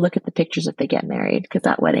will go look at the pictures if they get married, because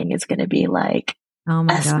that wedding is going to be like oh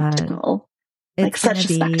my God. Spectacle. Like such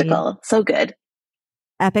a spectacle. So good.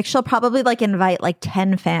 Epic. She'll probably like invite like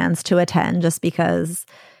 10 fans to attend just because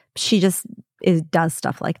she just does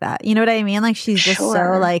stuff like that. You know what I mean? Like she's just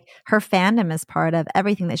so like, her fandom is part of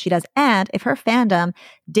everything that she does. And if her fandom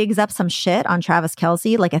digs up some shit on Travis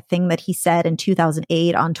Kelce, like a thing that he said in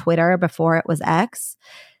 2008 on Twitter before it was X,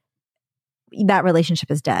 that relationship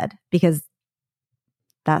is dead, because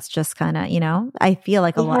that's just kind of, you know, I feel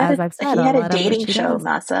like a lot, as I've said, he had a dating show,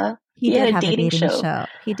 Masa. He did have a dating show.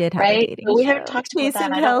 He did have a dating show. We haven't talked about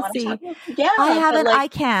that. I don't want to talk about it. Yeah, I haven't. I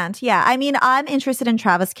can't. Yeah. I mean, I'm interested in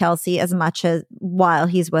Travis Kelce as much as while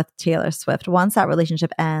he's with Taylor Swift. Once that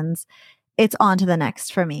relationship ends, it's on to the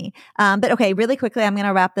next for me. But okay, really quickly, I'm going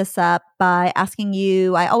to wrap this up by asking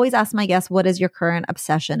you, I always ask my guests, what is your current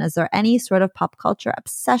obsession? Is there any sort of pop culture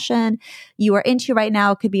obsession you are into right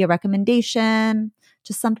now? It could be a recommendation,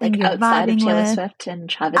 just something you're outside vibing of Taylor with. Swift and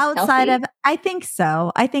Travis Outside Kelce? of, I think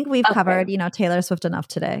so. I think we've covered, Taylor Swift enough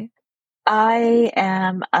today. I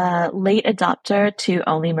am a late adopter to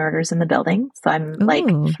Only Murders in the Building. So I'm like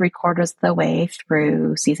 3/4 of the way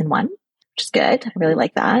through season 1, which is good. I really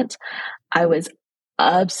like that. I was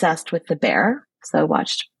obsessed with The Bear. So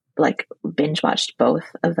binge watched both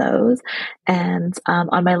of those. And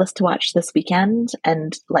on my list to watch this weekend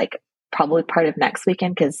and probably part of next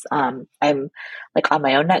weekend, because I'm on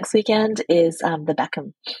my own next weekend, is the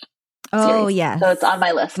Beckham series. Yeah. So it's on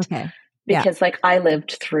my list. Okay. Because I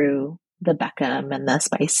lived through the Beckham and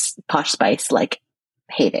the Posh Spice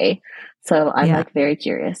heyday. So I'm very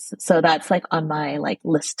curious. So that's on my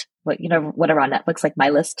list, whatever on Netflix, my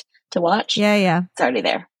list to watch. Yeah. It's already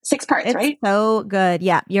there. 6 parts, it's right? So good.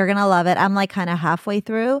 Yeah. You're going to love it. I'm kind of halfway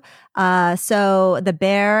through. So The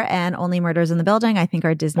Bear and Only Murders in the Building, I think,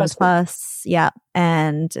 are Disney Plus. Yeah.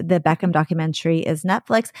 And the Beckham documentary is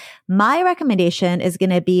Netflix. My recommendation is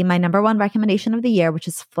going to be my number one recommendation of the year, which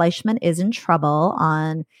is Fleischman is in Trouble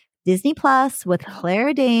on Disney Plus with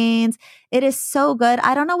Claire Danes. It is so good.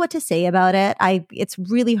 I don't know what to say about it. It's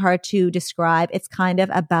really hard to describe. It's kind of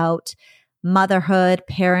about motherhood,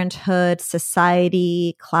 parenthood,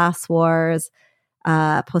 society, class wars,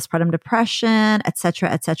 postpartum depression, et cetera,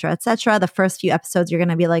 et cetera, et cetera. The first few episodes, you're going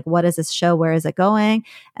to be like, what is this show? Where is it going?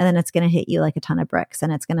 And then it's going to hit you like a ton of bricks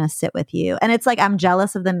and it's going to sit with you. And it's I'm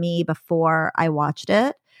jealous of the me before I watched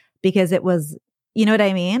it because it was, you know what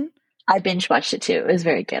I mean? I binge watched it too. It was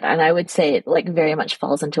very good. And I would say it very much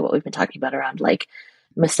falls into what we've been talking about around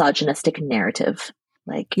misogynistic narrative.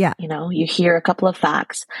 You hear a couple of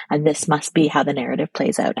facts and this must be how the narrative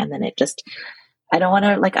plays out. And then it just, I don't want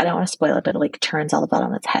to spoil it, but it turns all of that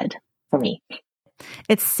on its head for me.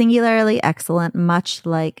 It's singularly excellent, much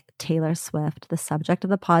like Taylor Swift, the subject of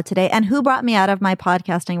the pod today, and who brought me out of my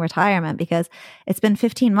podcasting retirement, because it's been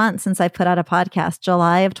 15 months since I put out a podcast.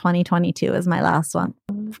 July of 2022 is my last one.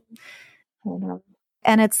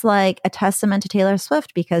 And it's a testament to Taylor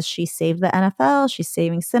Swift because she saved the NFL, she's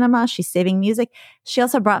saving cinema, she's saving music. She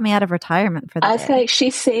also brought me out of retirement for that. I feel she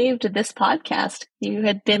saved this podcast. You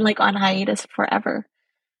had been on hiatus forever.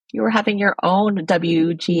 You were having your own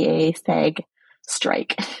WGA SAG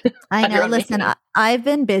strike. I know. Listen, I've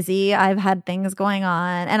been busy. I've had things going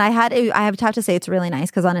on. And I have to say it's really nice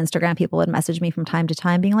because on Instagram, people would message me from time to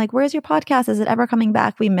time being like, where's your podcast? Is it ever coming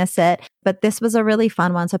back? We miss it. But this was a really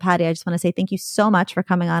fun one. So Patty, I just want to say thank you so much for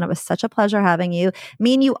coming on. It was such a pleasure having you.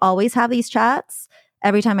 Me and you always have these chats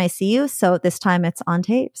every time I see you. So this time it's on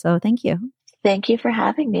tape. So thank you. Thank you for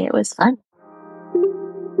having me. It was fun.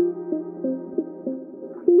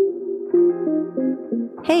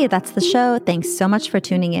 Hey, that's the show. Thanks so much for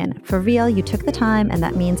tuning in. For real, you took the time and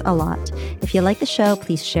that means a lot. If you like the show,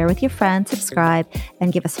 please share with your friends, subscribe,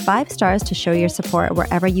 and give us 5 stars to show your support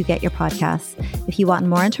wherever you get your podcasts. If you want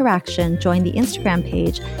more interaction, join the Instagram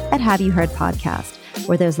page at Have You Heard Podcast,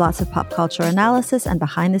 where there's lots of pop culture analysis and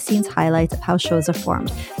behind the scenes highlights of how shows are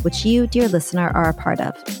formed, which you, dear listener, are a part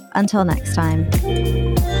of. Until next time.